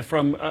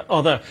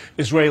other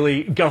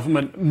Israeli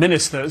government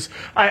ministers.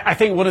 I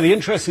think one of the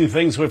interesting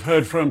things we've heard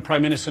from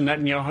Prime Minister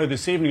Netanyahu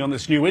this evening on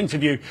this new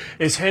interview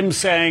is him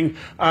saying,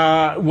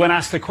 when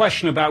asked the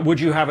question about would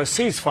you have a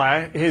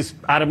ceasefire, he's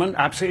adamant,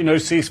 absolutely no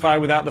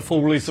ceasefire without the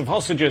full release of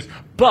hostages.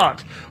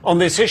 But on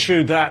this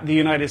issue that the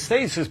United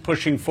States is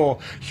pushing for,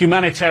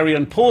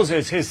 humanitarian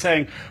pauses, he's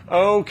saying,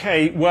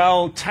 okay,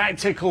 well,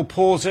 tactical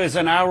pauses,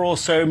 an hour or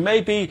so,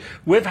 maybe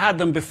we've had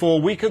them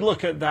before, we could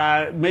look at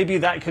that, maybe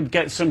that could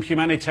get some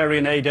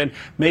humanitarian aid in,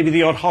 maybe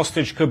the odd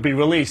hostage could be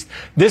released.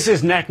 This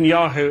is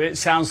Netanyahu, it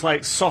sounds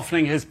like,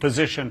 softening his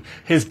position.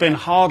 He's been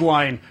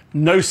hardline,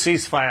 no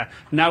ceasefire.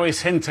 Now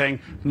he's hinting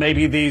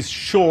maybe these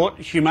short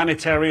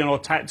humanitarian or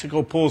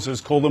tactical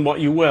pauses, call them what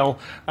you will,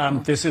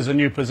 this is a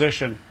new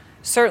position.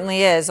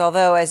 Certainly is,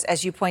 although,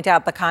 as you point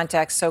out, the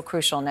context so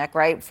crucial, Nick,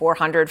 right?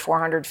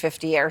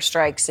 450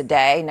 airstrikes a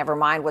day, never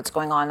mind what's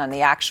going on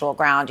the actual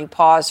ground. You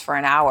pause for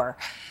an hour.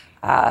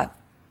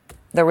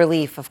 The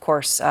relief, of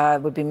course,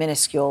 would be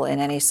minuscule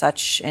in any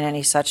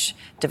such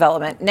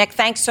development. Nick,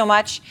 thanks so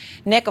much.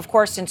 Nick, of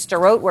course, in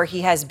Sderot, where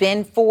he has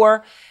been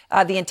for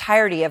the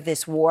entirety of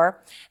this war.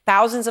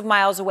 Thousands of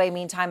miles away,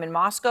 meantime, in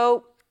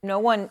Moscow, no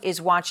one is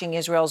watching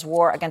Israel's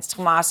war against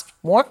Hamas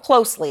more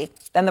closely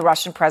than the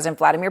Russian President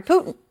Vladimir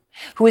Putin,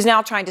 who is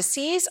now trying to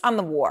seize on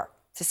the war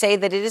to say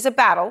that it is a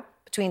battle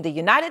between the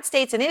United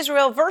States and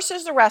Israel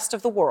versus the rest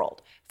of the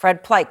world.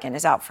 Fred Pleitgen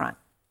is out front.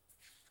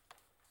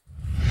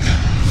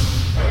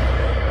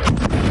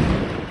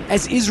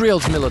 As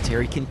Israel's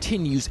military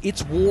continues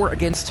its war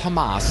against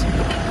Hamas,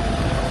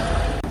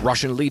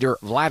 Russian leader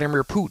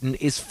Vladimir Putin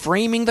is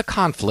framing the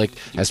conflict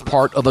as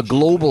part of a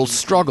global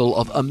struggle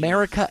of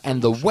America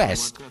and the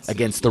West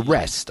against the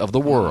rest of the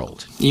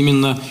world.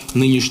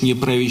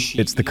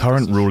 It's the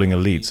current ruling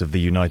elites of the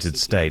United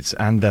States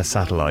and their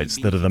satellites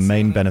that are the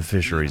main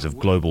beneficiaries of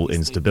global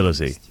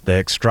instability. They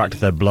extract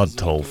their blood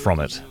toll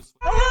from it.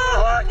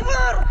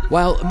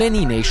 While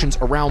many nations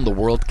around the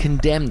world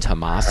condemned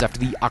Hamas after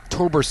the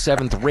October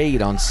 7th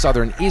raid on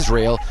southern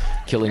Israel,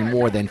 killing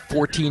more than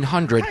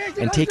 1,400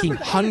 and taking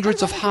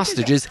hundreds of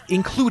hostages,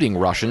 including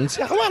Russians,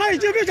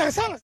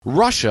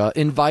 Russia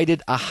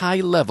invited a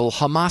high-level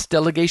Hamas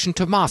delegation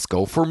to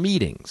Moscow for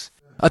meetings.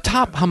 A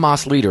top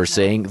Hamas leader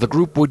saying the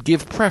group would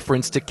give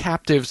preference to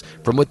captives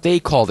from what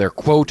they call their,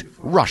 quote,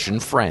 Russian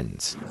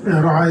friends.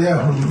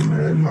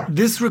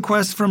 This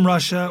request from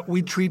Russia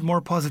we treat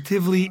more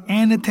positively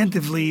and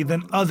attentively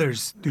than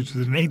others due to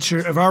the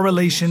nature of our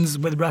relations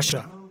with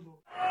Russia.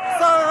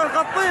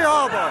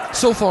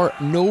 So far,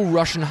 no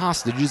Russian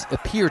hostages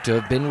appear to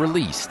have been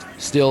released.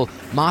 Still,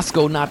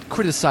 Moscow not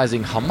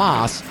criticizing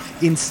Hamas,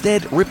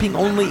 instead ripping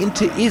only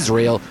into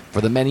Israel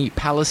for the many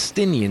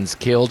Palestinians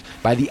killed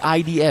by the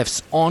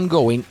IDF's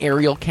ongoing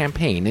aerial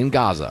campaign in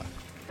Gaza.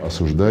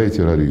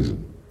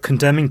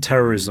 Condemning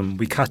terrorism,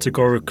 we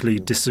categorically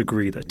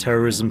disagree that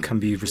terrorism can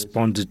be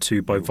responded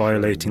to by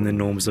violating the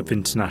norms of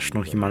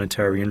international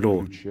humanitarian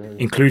law,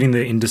 including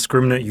the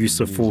indiscriminate use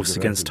of force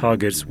against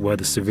targets where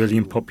the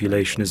civilian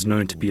population is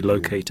known to be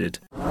located.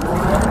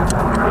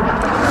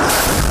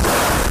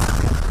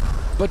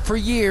 But for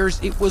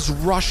years, it was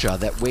Russia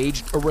that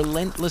waged a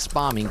relentless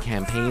bombing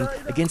campaign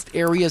against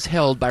areas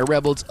held by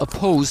rebels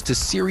opposed to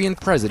Syrian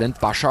President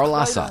Bashar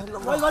al-Assad.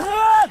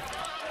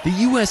 The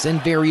U.S.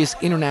 and various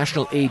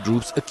international aid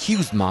groups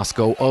accused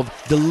Moscow of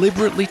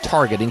deliberately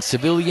targeting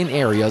civilian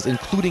areas,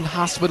 including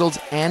hospitals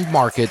and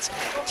markets,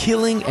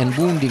 killing and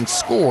wounding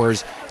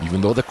scores,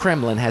 even though the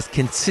Kremlin has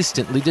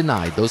consistently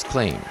denied those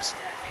claims.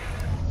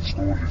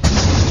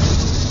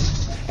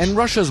 And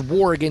Russia's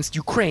war against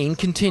Ukraine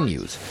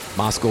continues.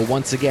 Moscow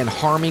once again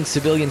harming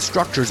civilian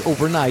structures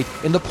overnight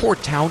in the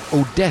port town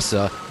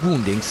Odessa,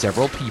 wounding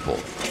several people.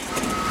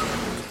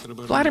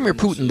 Vladimir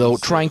Putin, though,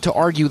 trying to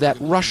argue that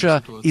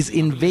Russia is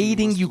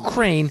invading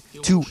Ukraine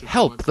to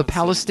help the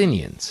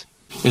Palestinians.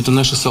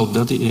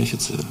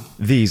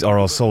 These are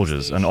our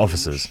soldiers and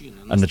officers,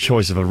 and the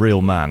choice of a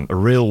real man, a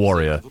real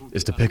warrior,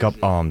 is to pick up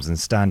arms and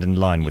stand in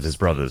line with his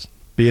brothers.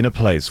 Be in a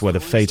place where the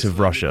fate of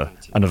Russia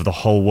and of the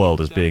whole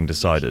world is being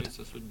decided,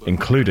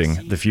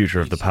 including the future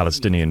of the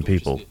Palestinian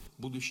people.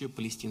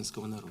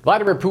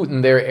 Vladimir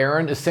Putin there,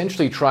 Aaron,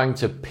 essentially trying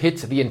to pit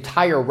the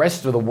entire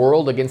rest of the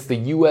world against the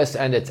U.S.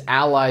 and its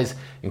allies,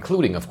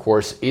 including, of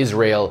course,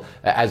 Israel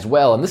as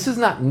well. And this is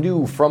not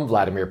new from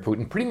Vladimir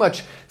Putin. Pretty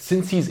much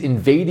since he's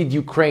invaded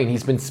Ukraine,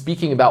 he's been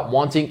speaking about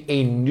wanting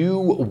a new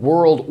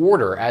world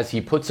order, as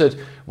he puts it,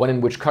 one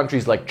in which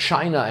countries like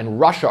China and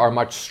Russia are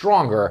much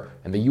stronger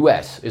and the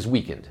U.S. is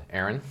weakened.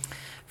 Aaron?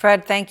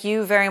 Fred, thank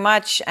you very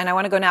much. And I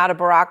want to go now to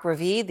Barak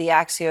Ravid, the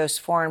Axios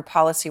foreign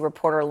policy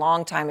reporter,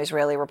 longtime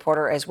Israeli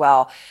reporter as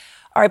well.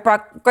 All right,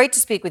 Barak, great to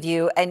speak with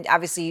you. And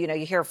obviously,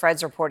 you hear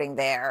Fred's reporting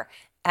there,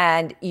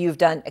 and you've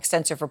done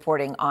extensive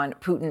reporting on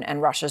Putin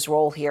and Russia's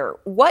role here.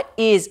 What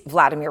is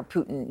Vladimir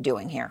Putin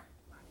doing here?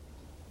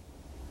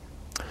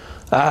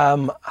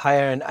 Hi,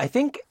 Aaron. I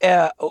think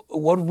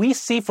what we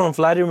see from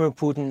Vladimir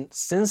Putin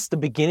since the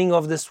beginning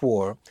of this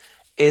war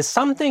is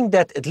something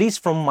that, at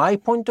least from my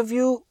point of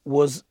view,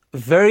 was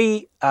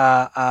very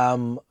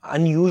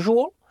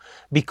unusual,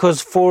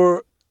 because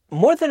for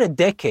more than a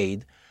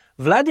decade,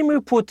 Vladimir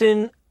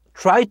Putin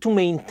tried to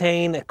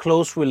maintain a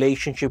close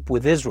relationship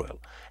with Israel.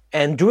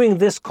 And during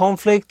this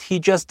conflict, he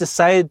just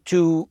decided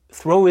to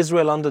throw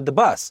Israel under the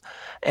bus.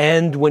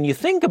 And when you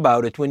think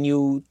about it, when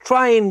you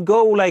try and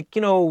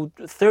go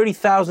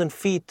 30,000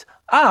 feet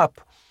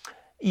up,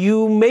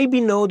 you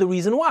maybe know the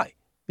reason why.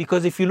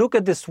 Because if you look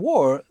at this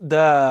war,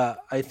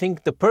 I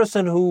think the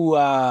person who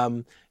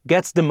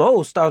gets the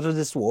most out of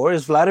this war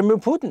is Vladimir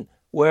Putin,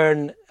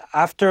 where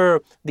after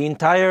the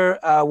entire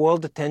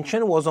world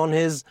attention was on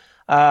his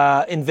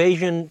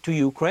invasion to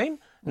Ukraine,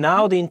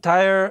 now the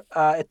entire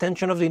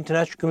attention of the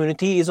international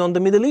community is on the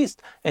Middle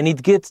East. And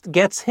it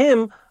gets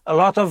him a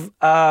lot of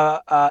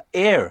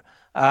air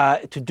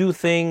to do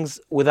things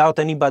without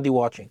anybody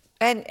watching.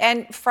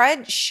 And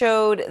Fred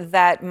showed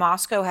that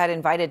Moscow had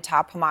invited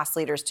top Hamas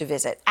leaders to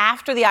visit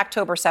after the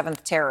October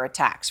 7th terror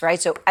attacks, right?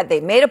 So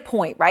they made a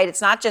point, right? It's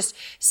not just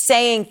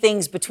saying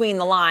things between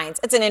the lines.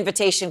 It's an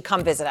invitation,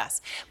 come visit us.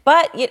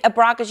 But,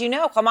 Barak, as you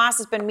know, Hamas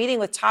has been meeting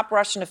with top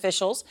Russian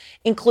officials,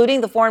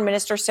 including the foreign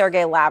minister,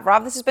 Sergei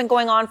Lavrov. This has been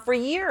going on for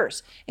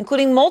years,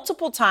 including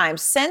multiple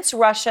times since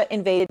Russia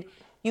invaded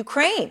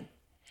Ukraine.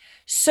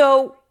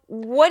 So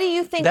what do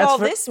you think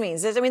this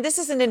means? I mean, this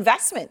is an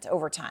investment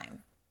over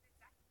time.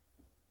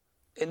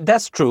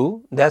 That's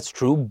true,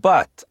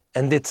 but,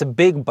 and it's a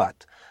big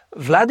but,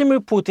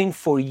 Vladimir Putin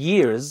for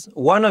years,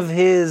 one of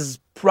his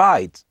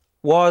prides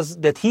was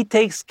that he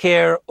takes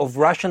care of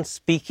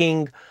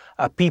Russian-speaking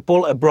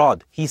people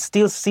abroad. He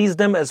still sees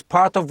them as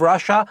part of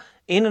Russia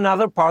in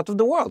another part of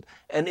the world.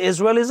 And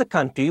Israel is a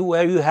country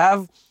where you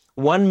have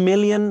 1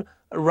 million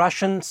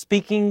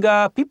Russian-speaking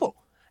people.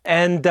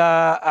 And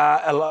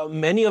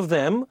many of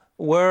them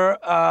were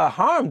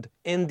harmed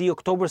in the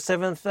October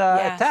 7th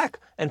attack.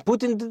 And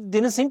Putin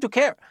didn't seem to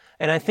care.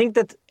 And I think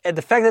that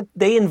the fact that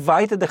they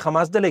invited the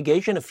Hamas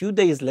delegation a few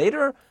days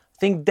later, I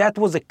think that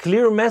was a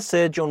clear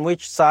message on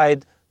which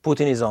side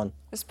Putin is on.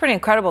 It's pretty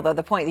incredible, though,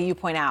 the point that you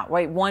point out,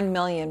 right? 1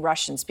 million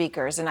Russian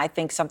speakers, and I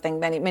think something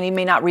many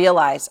may not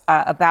realize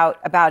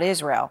about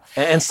Israel.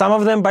 And some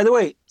of them, by the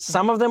way,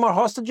 some of them are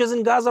hostages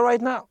in Gaza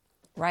right now.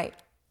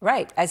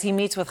 Right, as he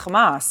meets with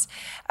Hamas.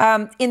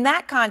 In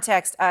that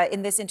context,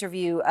 in this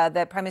interview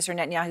that Prime Minister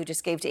Netanyahu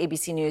just gave to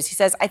ABC News, he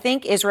says, I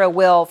think Israel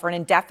will, for an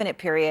indefinite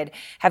period,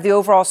 have the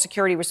overall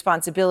security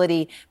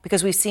responsibility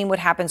because we've seen what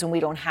happens when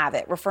we don't have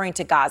it, referring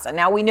to Gaza.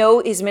 Now, we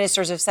know his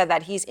ministers have said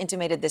that. He's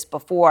intimated this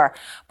before,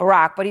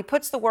 Barak, but he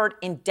puts the word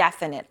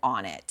indefinite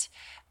on it.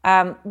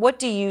 What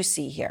do you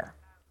see here?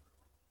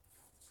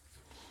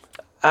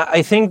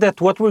 I think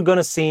that what we're going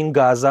to see in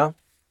Gaza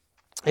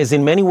is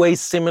in many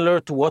ways similar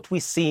to what we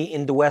see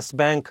in the West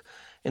Bank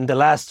in the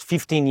last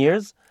 15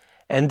 years.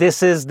 And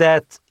this is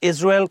that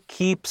Israel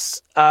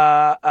keeps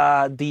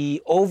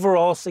the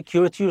overall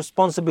security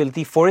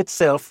responsibility for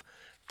itself,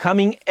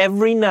 coming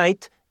every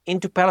night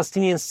into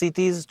Palestinian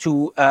cities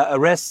to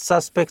arrest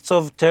suspects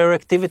of terror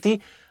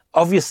activity.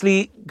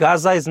 Obviously,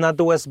 Gaza is not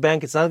the West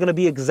Bank. It's not going to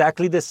be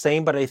exactly the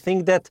same. But I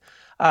think that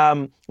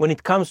when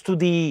it comes to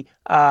the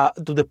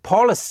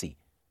policy,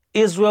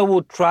 Israel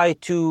will try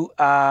to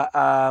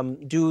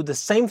do the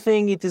same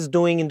thing it is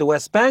doing in the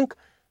West Bank,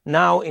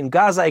 now in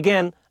Gaza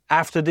again,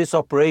 after this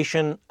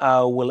operation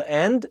will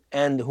end,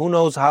 and who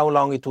knows how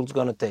long it was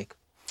going to take.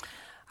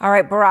 All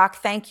right, Barak,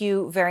 thank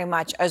you very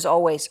much, as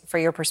always, for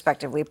your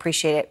perspective. We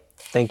appreciate it.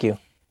 Thank you.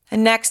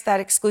 And next, that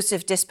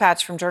exclusive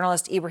dispatch from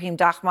journalist Ibrahim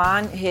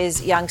Dahman.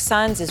 His young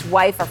sons, his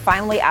wife are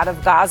finally out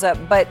of Gaza,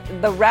 but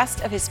the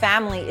rest of his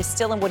family is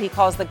still in what he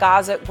calls the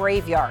Gaza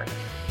graveyard.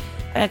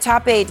 And a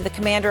top aide to the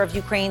commander of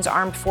Ukraine's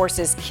armed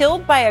forces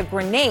killed by a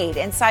grenade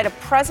inside a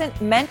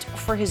present meant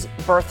for his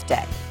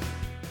birthday.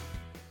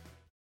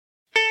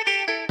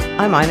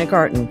 I'm Ina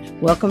Garten.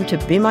 Welcome to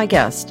Be My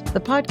Guest,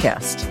 the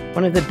podcast.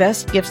 One of the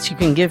best gifts you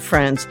can give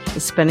friends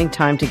is spending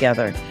time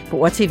together. But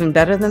what's even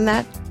better than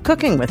that?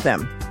 Cooking with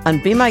them.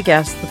 On Be My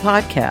Guest, the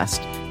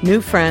podcast, new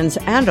friends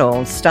and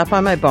old stop by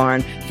my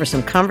barn for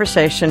some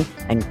conversation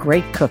and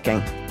great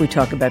cooking. We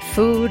talk about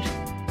food,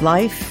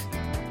 life,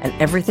 and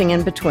everything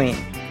in between.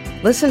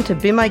 Listen to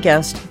Be My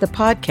Guest, the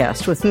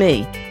podcast with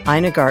me,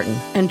 Ina Garten,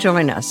 and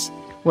join us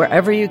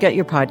wherever you get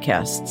your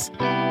podcasts.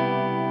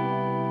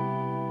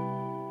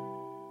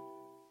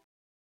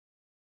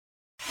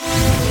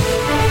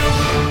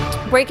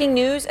 Breaking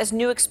news as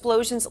new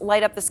explosions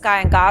light up the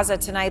sky in Gaza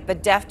tonight. The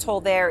death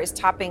toll there is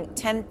topping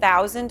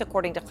 10,000,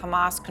 according to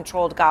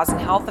Hamas-controlled Gazan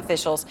health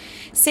officials.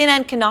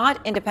 CNN cannot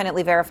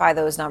independently verify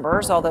those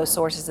numbers, although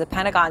sources at the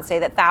Pentagon say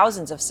that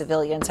thousands of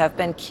civilians have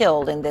been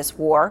killed in this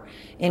war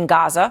in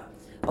Gaza.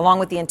 Along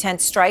with the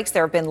intense strikes,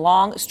 there have been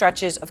long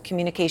stretches of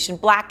communication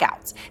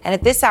blackouts. And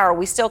at this hour,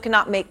 we still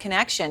cannot make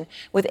connection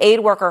with aid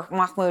worker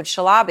Mahmoud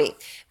Shalabi.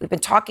 We've been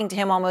talking to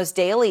him almost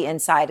daily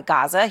inside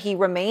Gaza. He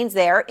remains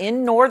there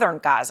in northern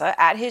Gaza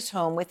at his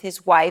home with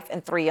his wife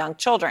and 3 young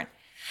children.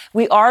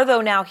 We are,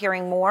 though, now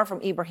hearing more from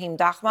Ibrahim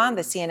Dahman,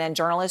 the CNN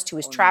journalist who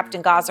was trapped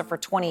in Gaza for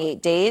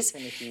 28 days.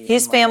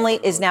 His family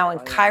is now in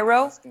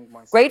Cairo,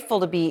 grateful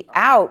to be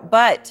out,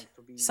 but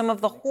some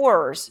of the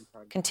horrors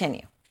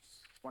continue.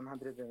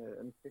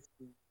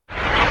 150.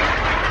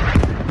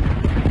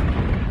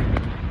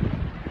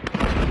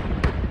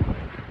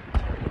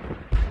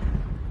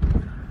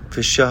 في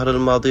الشهر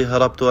الماضي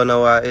هربت أنا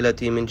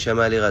وعائلتي من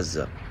شمال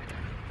غزة.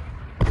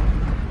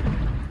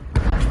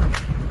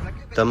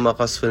 تم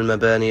قصف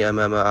المباني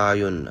أمام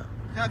أعيننا.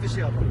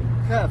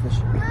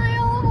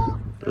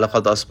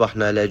 لقد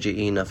أصبحنا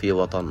لاجئين في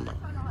وطننا.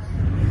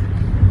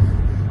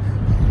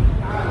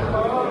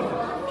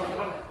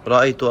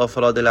 رأيت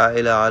أفراد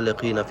العائلة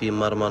عالقين في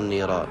مرمى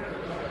النيران.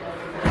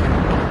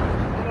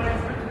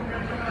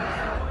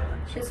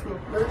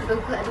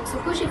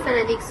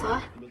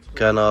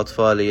 كان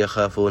أطفالي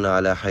يخافون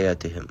على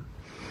حياتهم.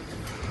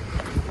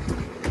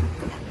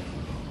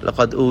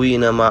 لقد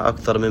أوينا مع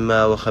أكثر من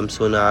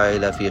 150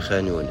 عائلة في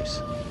خان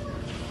يونس.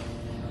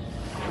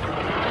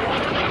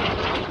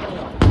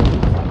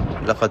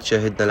 لقد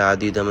شهدنا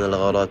العديد من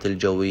الغارات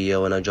الجوية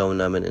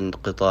ونجونا من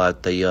انقطاع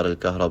التيار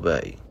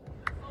الكهربائي.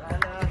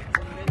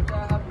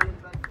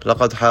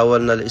 لقد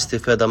حاولنا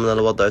الاستفادة من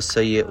الوضع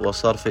السيء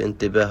وصرف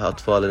انتباه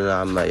أطفالنا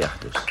عما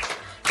يحدث.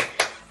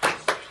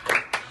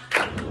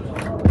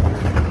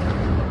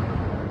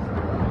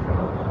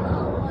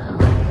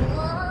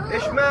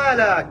 إيش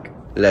مالك؟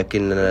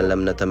 لكننا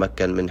لم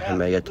نتمكن من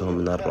حمايتهم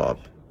من الرعب.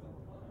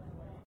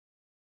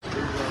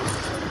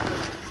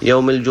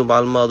 يوم الجمعة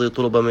الماضي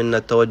طلب منا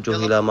التوجه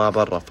إلى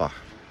معبر رفح.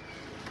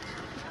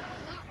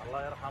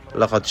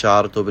 لقد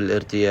شعرت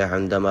بالارتياح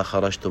عندما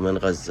خرجت من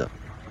غزة،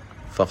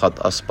 فقد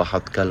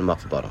أصبحت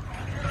كالمقبرة.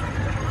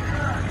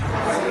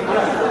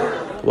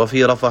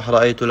 وفي رفح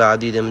رأيت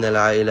العديد من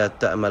العائلات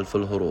تأمل في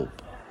الهروب.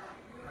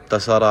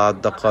 تسارعت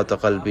دقات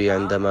قلبي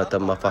عندما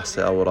تم فحص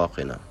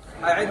أوراقنا.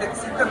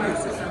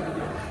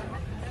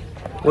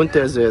 وانت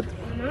يا زيد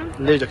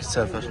ليش بدك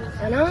تسافر؟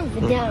 أنا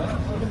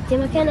بدي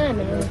مكان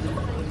آمن.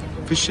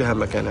 فيش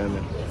مكان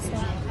آمن.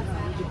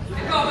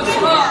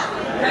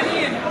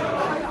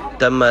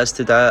 تم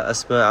استدعاء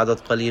أسماء عدد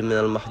قليل من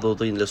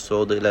المحظوظين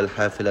للصعود إلى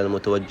الحافلة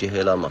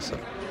المتوجهة إلى مصر.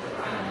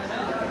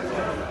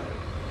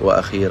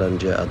 وأخيرا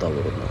جاء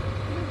دورنا.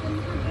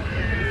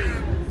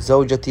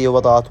 زوجتي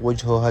وضعت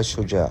وجهها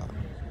الشجاع.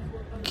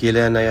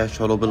 كلانا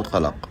يشعر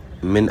بالقلق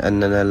من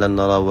أننا لن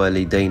نرى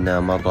والدينا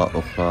مرة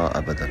أخرى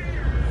أبدا.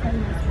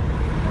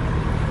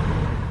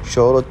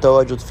 شعور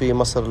التواجد في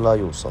مصر لا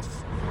يوصف.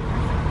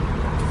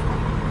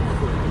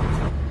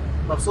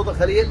 مبسوطة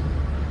خليل؟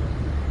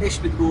 إيش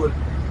بتقول؟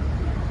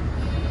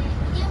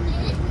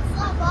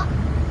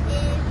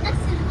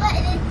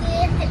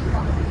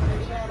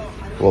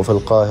 وفي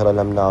القاهرة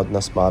لم نعد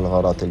نسمع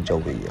الغارات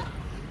الجوية.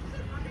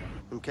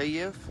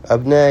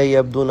 أبنائي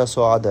يبدون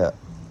سعداء،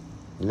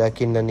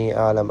 لكنني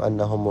أعلم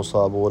أنهم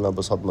مصابون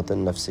بصدمة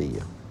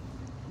نفسية.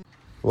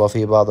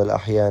 وفي بعض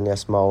الأحيان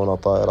يسمعون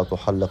طائرة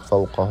تحلق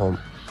فوقهم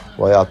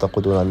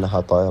ويعتقدون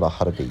أنها طائرة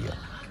حربية.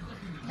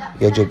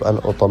 يجب أن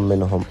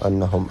أطمنهم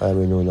أنهم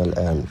آمنون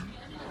الآن.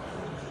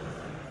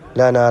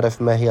 لا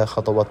نعرف ما هي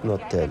خطوتنا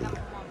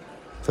التالية.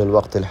 في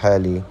الوقت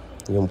الحالي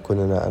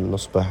يمكننا أن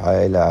نصبح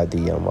عائلة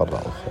عادية مرة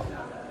أخرى.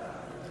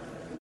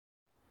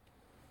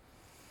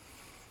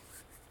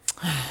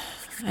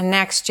 And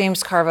next,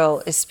 James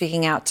Carville is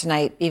speaking out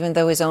tonight, even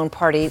though his own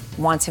party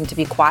wants him to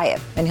be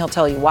quiet, and he'll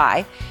tell you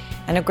why.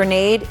 And a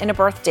grenade in a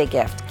birthday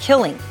gift,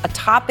 killing a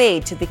top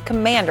aide to the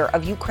commander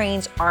of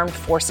Ukraine's armed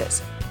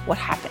forces. What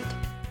happened?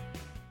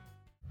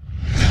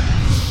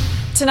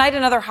 Tonight,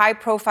 another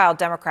high-profile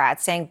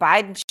Democrat saying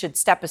Biden should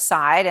step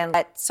aside and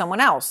let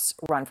someone else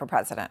run for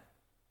president.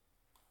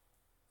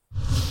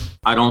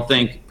 I don't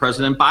think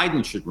President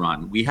Biden should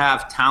run. We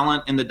have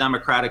talent in the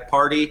Democratic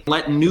Party.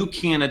 Let new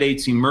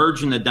candidates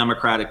emerge in the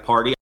Democratic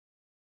Party.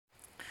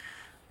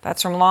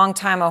 That's from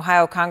longtime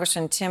Ohio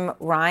Congressman Tim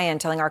Ryan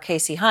telling our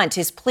Casey Hunt.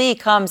 His plea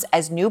comes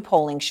as new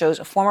polling shows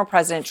former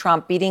President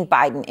Trump beating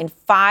Biden in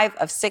 5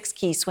 of 6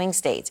 key swing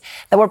states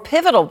that were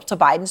pivotal to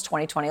Biden's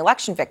 2020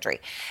 election victory.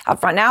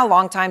 Out front now,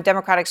 longtime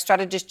Democratic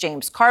strategist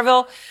James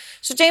Carville.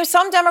 So, James,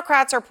 some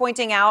Democrats are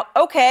pointing out,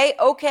 okay,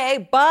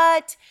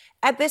 but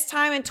at this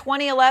time in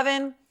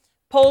 2011,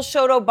 polls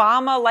showed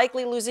Obama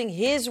likely losing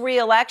his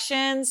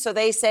reelection. So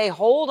they say,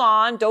 hold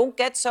on, don't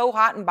get so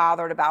hot and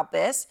bothered about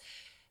this.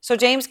 So,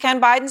 James,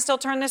 can Biden still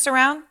turn this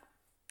around?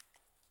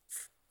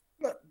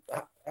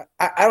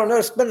 I don't know.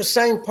 It's been the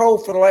same poll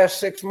for the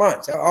last 6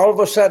 months. All of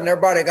a sudden,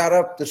 everybody got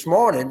up this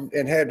morning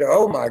and had to,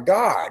 oh, my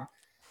God,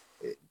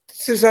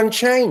 this is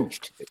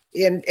unchanged.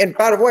 And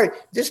by the way,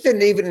 this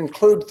didn't even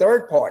include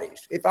third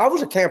parties. If I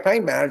was a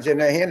campaign manager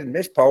and they handed me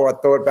this poll,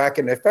 I'd throw it back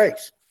in their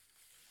face.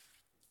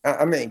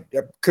 I mean,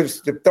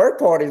 because the third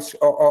parties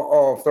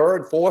or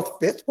third, fourth,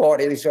 fifth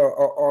parties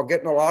are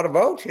getting a lot of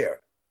votes here.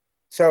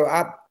 So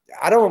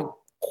I don't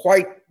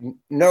quite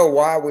know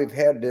why we've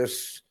had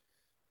this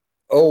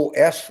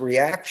OS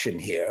reaction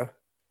here,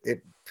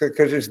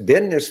 because it's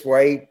been this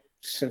way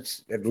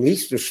since at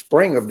least the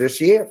spring of this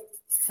year.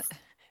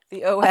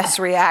 The OS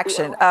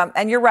reaction.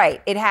 And you're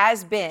right, it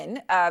has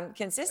been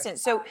consistent.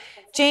 So,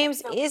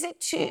 James, is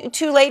it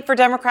too late for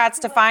Democrats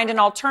to find an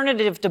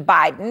alternative to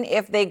Biden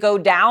if they go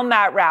down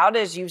that route,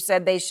 as you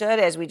said they should,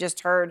 as we just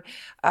heard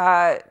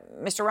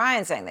Mr.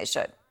 Ryan saying they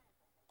should?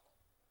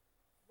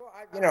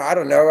 I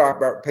don't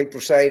know.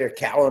 People say to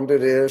calendar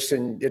this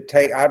and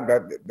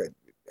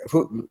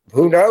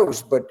who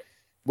knows? But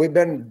we've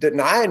been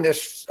denying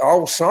this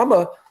all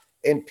summer,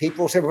 and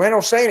people say, "Well,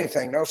 don't say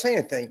anything. Don't say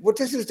anything." Well,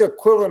 this is the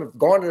equivalent of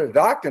going to the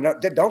doctor.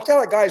 Don't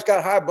tell a guy who's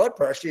got high blood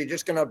pressure. You're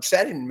just going to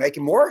upset him and make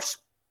him worse.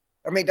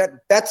 I mean,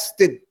 that's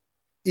the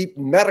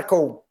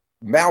medical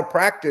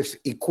malpractice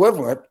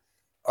equivalent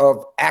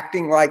of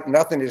acting like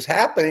nothing is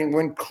happening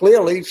when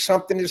clearly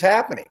something is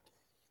happening.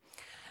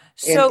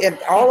 And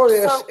all of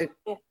this,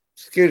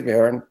 excuse me,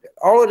 Aaron,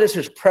 all of this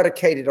is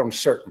predicated on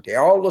certainty.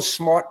 All the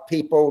smart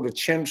people, the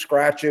chin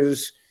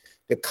scratchers,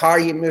 the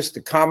columnists,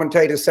 the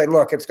commentators say,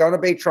 look, it's going to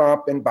be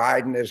Trump and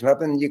Biden. There's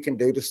nothing you can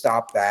do to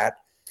stop that.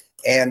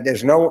 And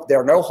there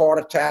are no heart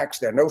attacks,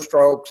 there are no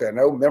strokes, there are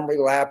no memory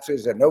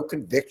lapses, there are no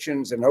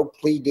convictions, there are no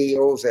plea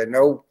deals, there are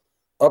no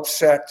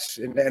upsets,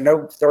 and there are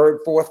no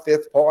third, fourth,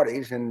 fifth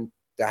parties in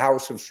the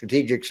House of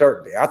Strategic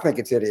Certainty. I think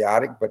it's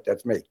idiotic, but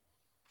that's me.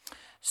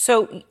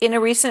 So in a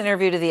recent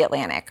interview to The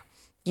Atlantic,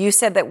 you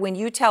said that when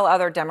you tell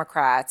other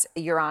Democrats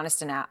your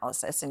honest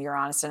analysis, and your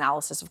honest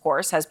analysis, of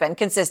course, has been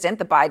consistent,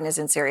 that Biden is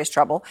in serious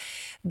trouble,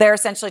 they're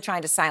essentially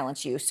trying to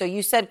silence you. So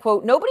you said,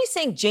 quote, nobody's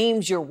saying,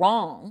 James, you're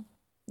wrong.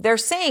 They're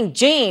saying,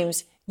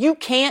 James, you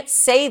can't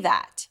say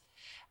that.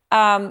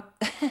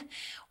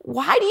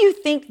 Why do you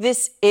think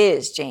this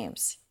is,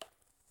 James?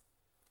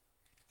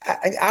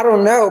 I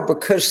don't know,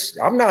 because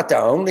I'm not the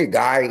only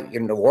guy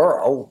in the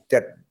world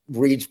that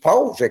reads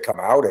polls. They come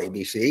out,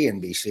 ABC,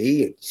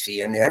 NBC,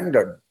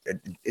 CNN,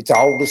 it's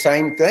all the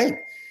same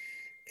thing.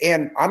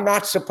 And I'm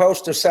not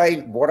supposed to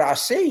say what I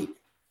see.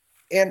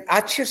 And I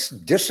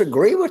just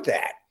disagree with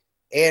that.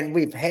 And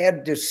we've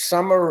had this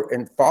summer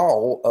and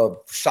fall of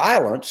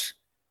silence,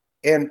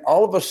 and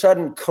all of a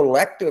sudden,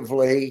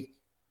 collectively,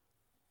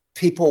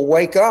 people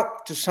wake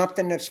up to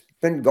something that's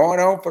been going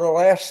on for the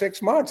last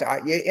 6 months.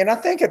 And I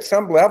think at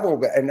some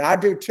level, and I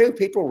do too,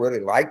 people really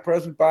like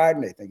President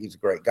Biden. They think he's a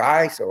great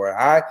guy. So do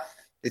I.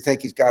 They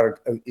think he's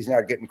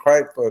not getting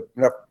credit for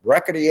enough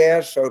record he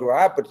has. So do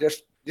I. But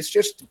it's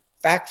just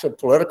facts of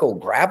political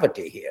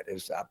gravity here.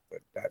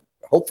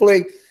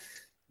 Hopefully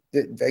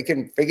they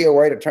can figure a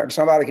way to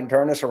somebody can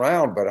turn this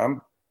around. But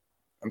I'm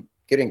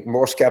getting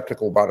more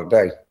skeptical by the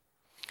day.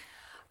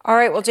 All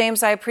right. Well,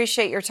 James, I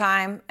appreciate your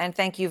time, and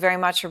thank you very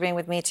much for being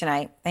with me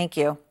tonight. Thank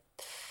you.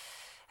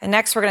 And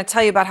next, we're going to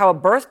tell you about how a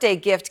birthday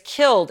gift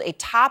killed a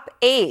top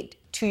aide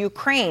to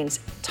Ukraine's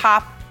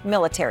top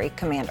military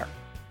commander.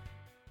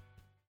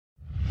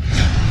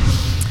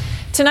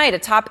 Tonight, a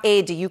top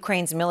aide to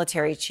Ukraine's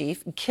military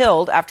chief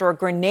killed after a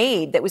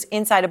grenade that was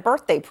inside a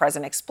birthday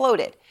present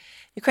exploded.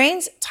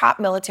 Ukraine's top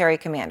military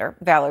commander,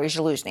 Valery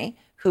Zaluzhny,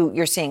 who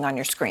you're seeing on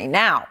your screen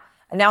now,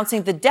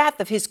 announcing the death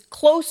of his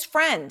close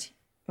friend,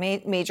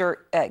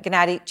 Major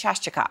Gennady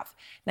Chashchikov.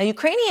 Now,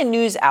 Ukrainian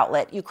news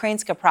outlet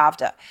Ukrainska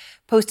Pravda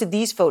posted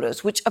these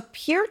photos, which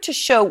appear to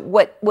show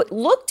what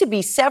looked to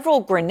be several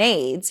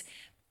grenades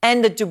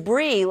and the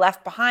debris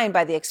left behind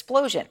by the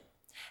explosion.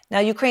 Now,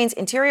 Ukraine's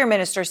interior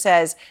minister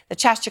says that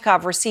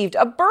Chashchikov received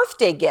a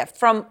birthday gift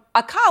from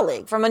a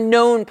colleague, from a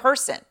known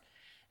person.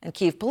 And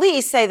Kyiv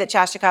police say that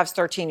Chashchikov's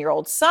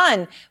 13-year-old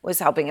son was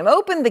helping him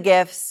open the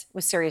gifts,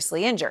 was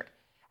seriously injured.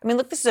 I mean,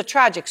 look, this is a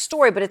tragic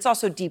story, but it's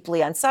also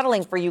deeply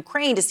unsettling for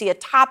Ukraine to see a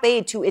top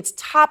aide to its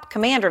top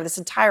commander of this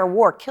entire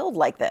war killed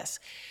like this.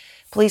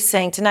 Police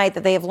saying tonight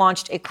that they have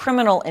launched a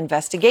criminal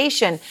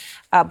investigation,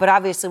 but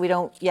obviously we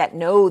don't yet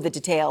know the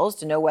details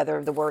to know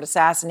whether the word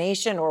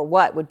assassination or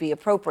what would be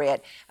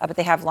appropriate, but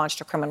they have launched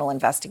a criminal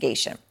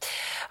investigation.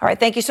 All right,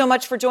 thank you so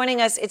much for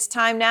joining us. It's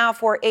time now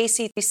for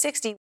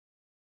AC360.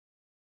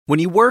 When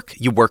you work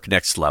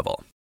next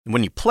level. And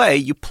when you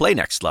play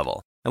next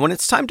level. And when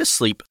it's time to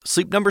sleep,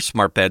 Sleep Number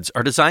smart beds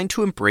are designed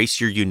to embrace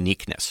your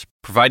uniqueness,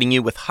 providing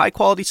you with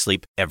high-quality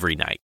sleep every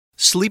night.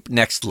 Sleep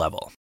next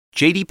level.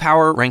 J.D.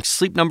 Power ranks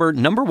Sleep Number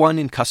 #1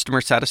 in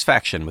customer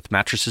satisfaction with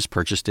mattresses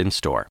purchased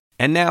in-store.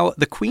 And now,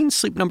 the Queen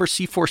Sleep Number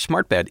C4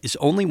 smart bed is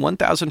only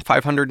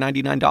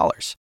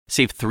 $1,599.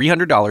 Save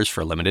 $300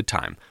 for a limited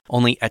time,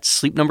 only at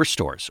Sleep Number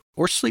stores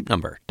or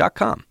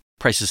sleepnumber.com.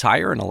 Prices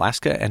higher in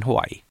Alaska and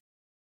Hawaii.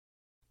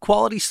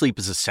 Quality sleep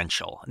is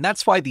essential, and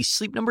that's why the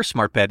Sleep Number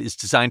smart bed is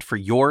designed for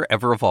your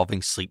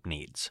ever-evolving sleep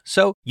needs.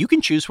 So you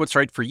can choose what's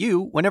right for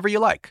you whenever you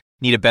like.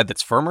 Need a bed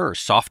that's firmer or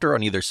softer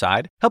on either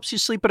side? Helps you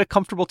sleep at a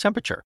comfortable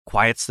temperature.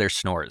 Quiets their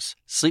snores.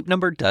 Sleep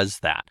Number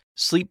does that.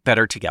 Sleep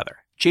better together.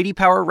 J.D.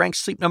 Power ranks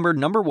Sleep Number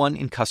 #1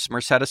 in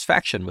customer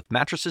satisfaction with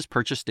mattresses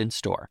purchased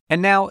in-store.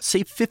 And now,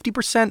 save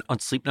 50% on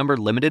Sleep Number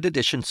limited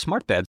edition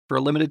smart beds for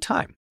a limited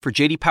time. For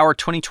J.D. Power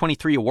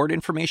 2023 award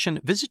information,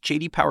 visit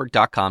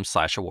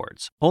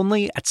jdpower.com/awards.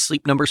 Only at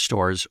Sleep Number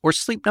stores or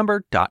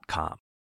sleepnumber.com.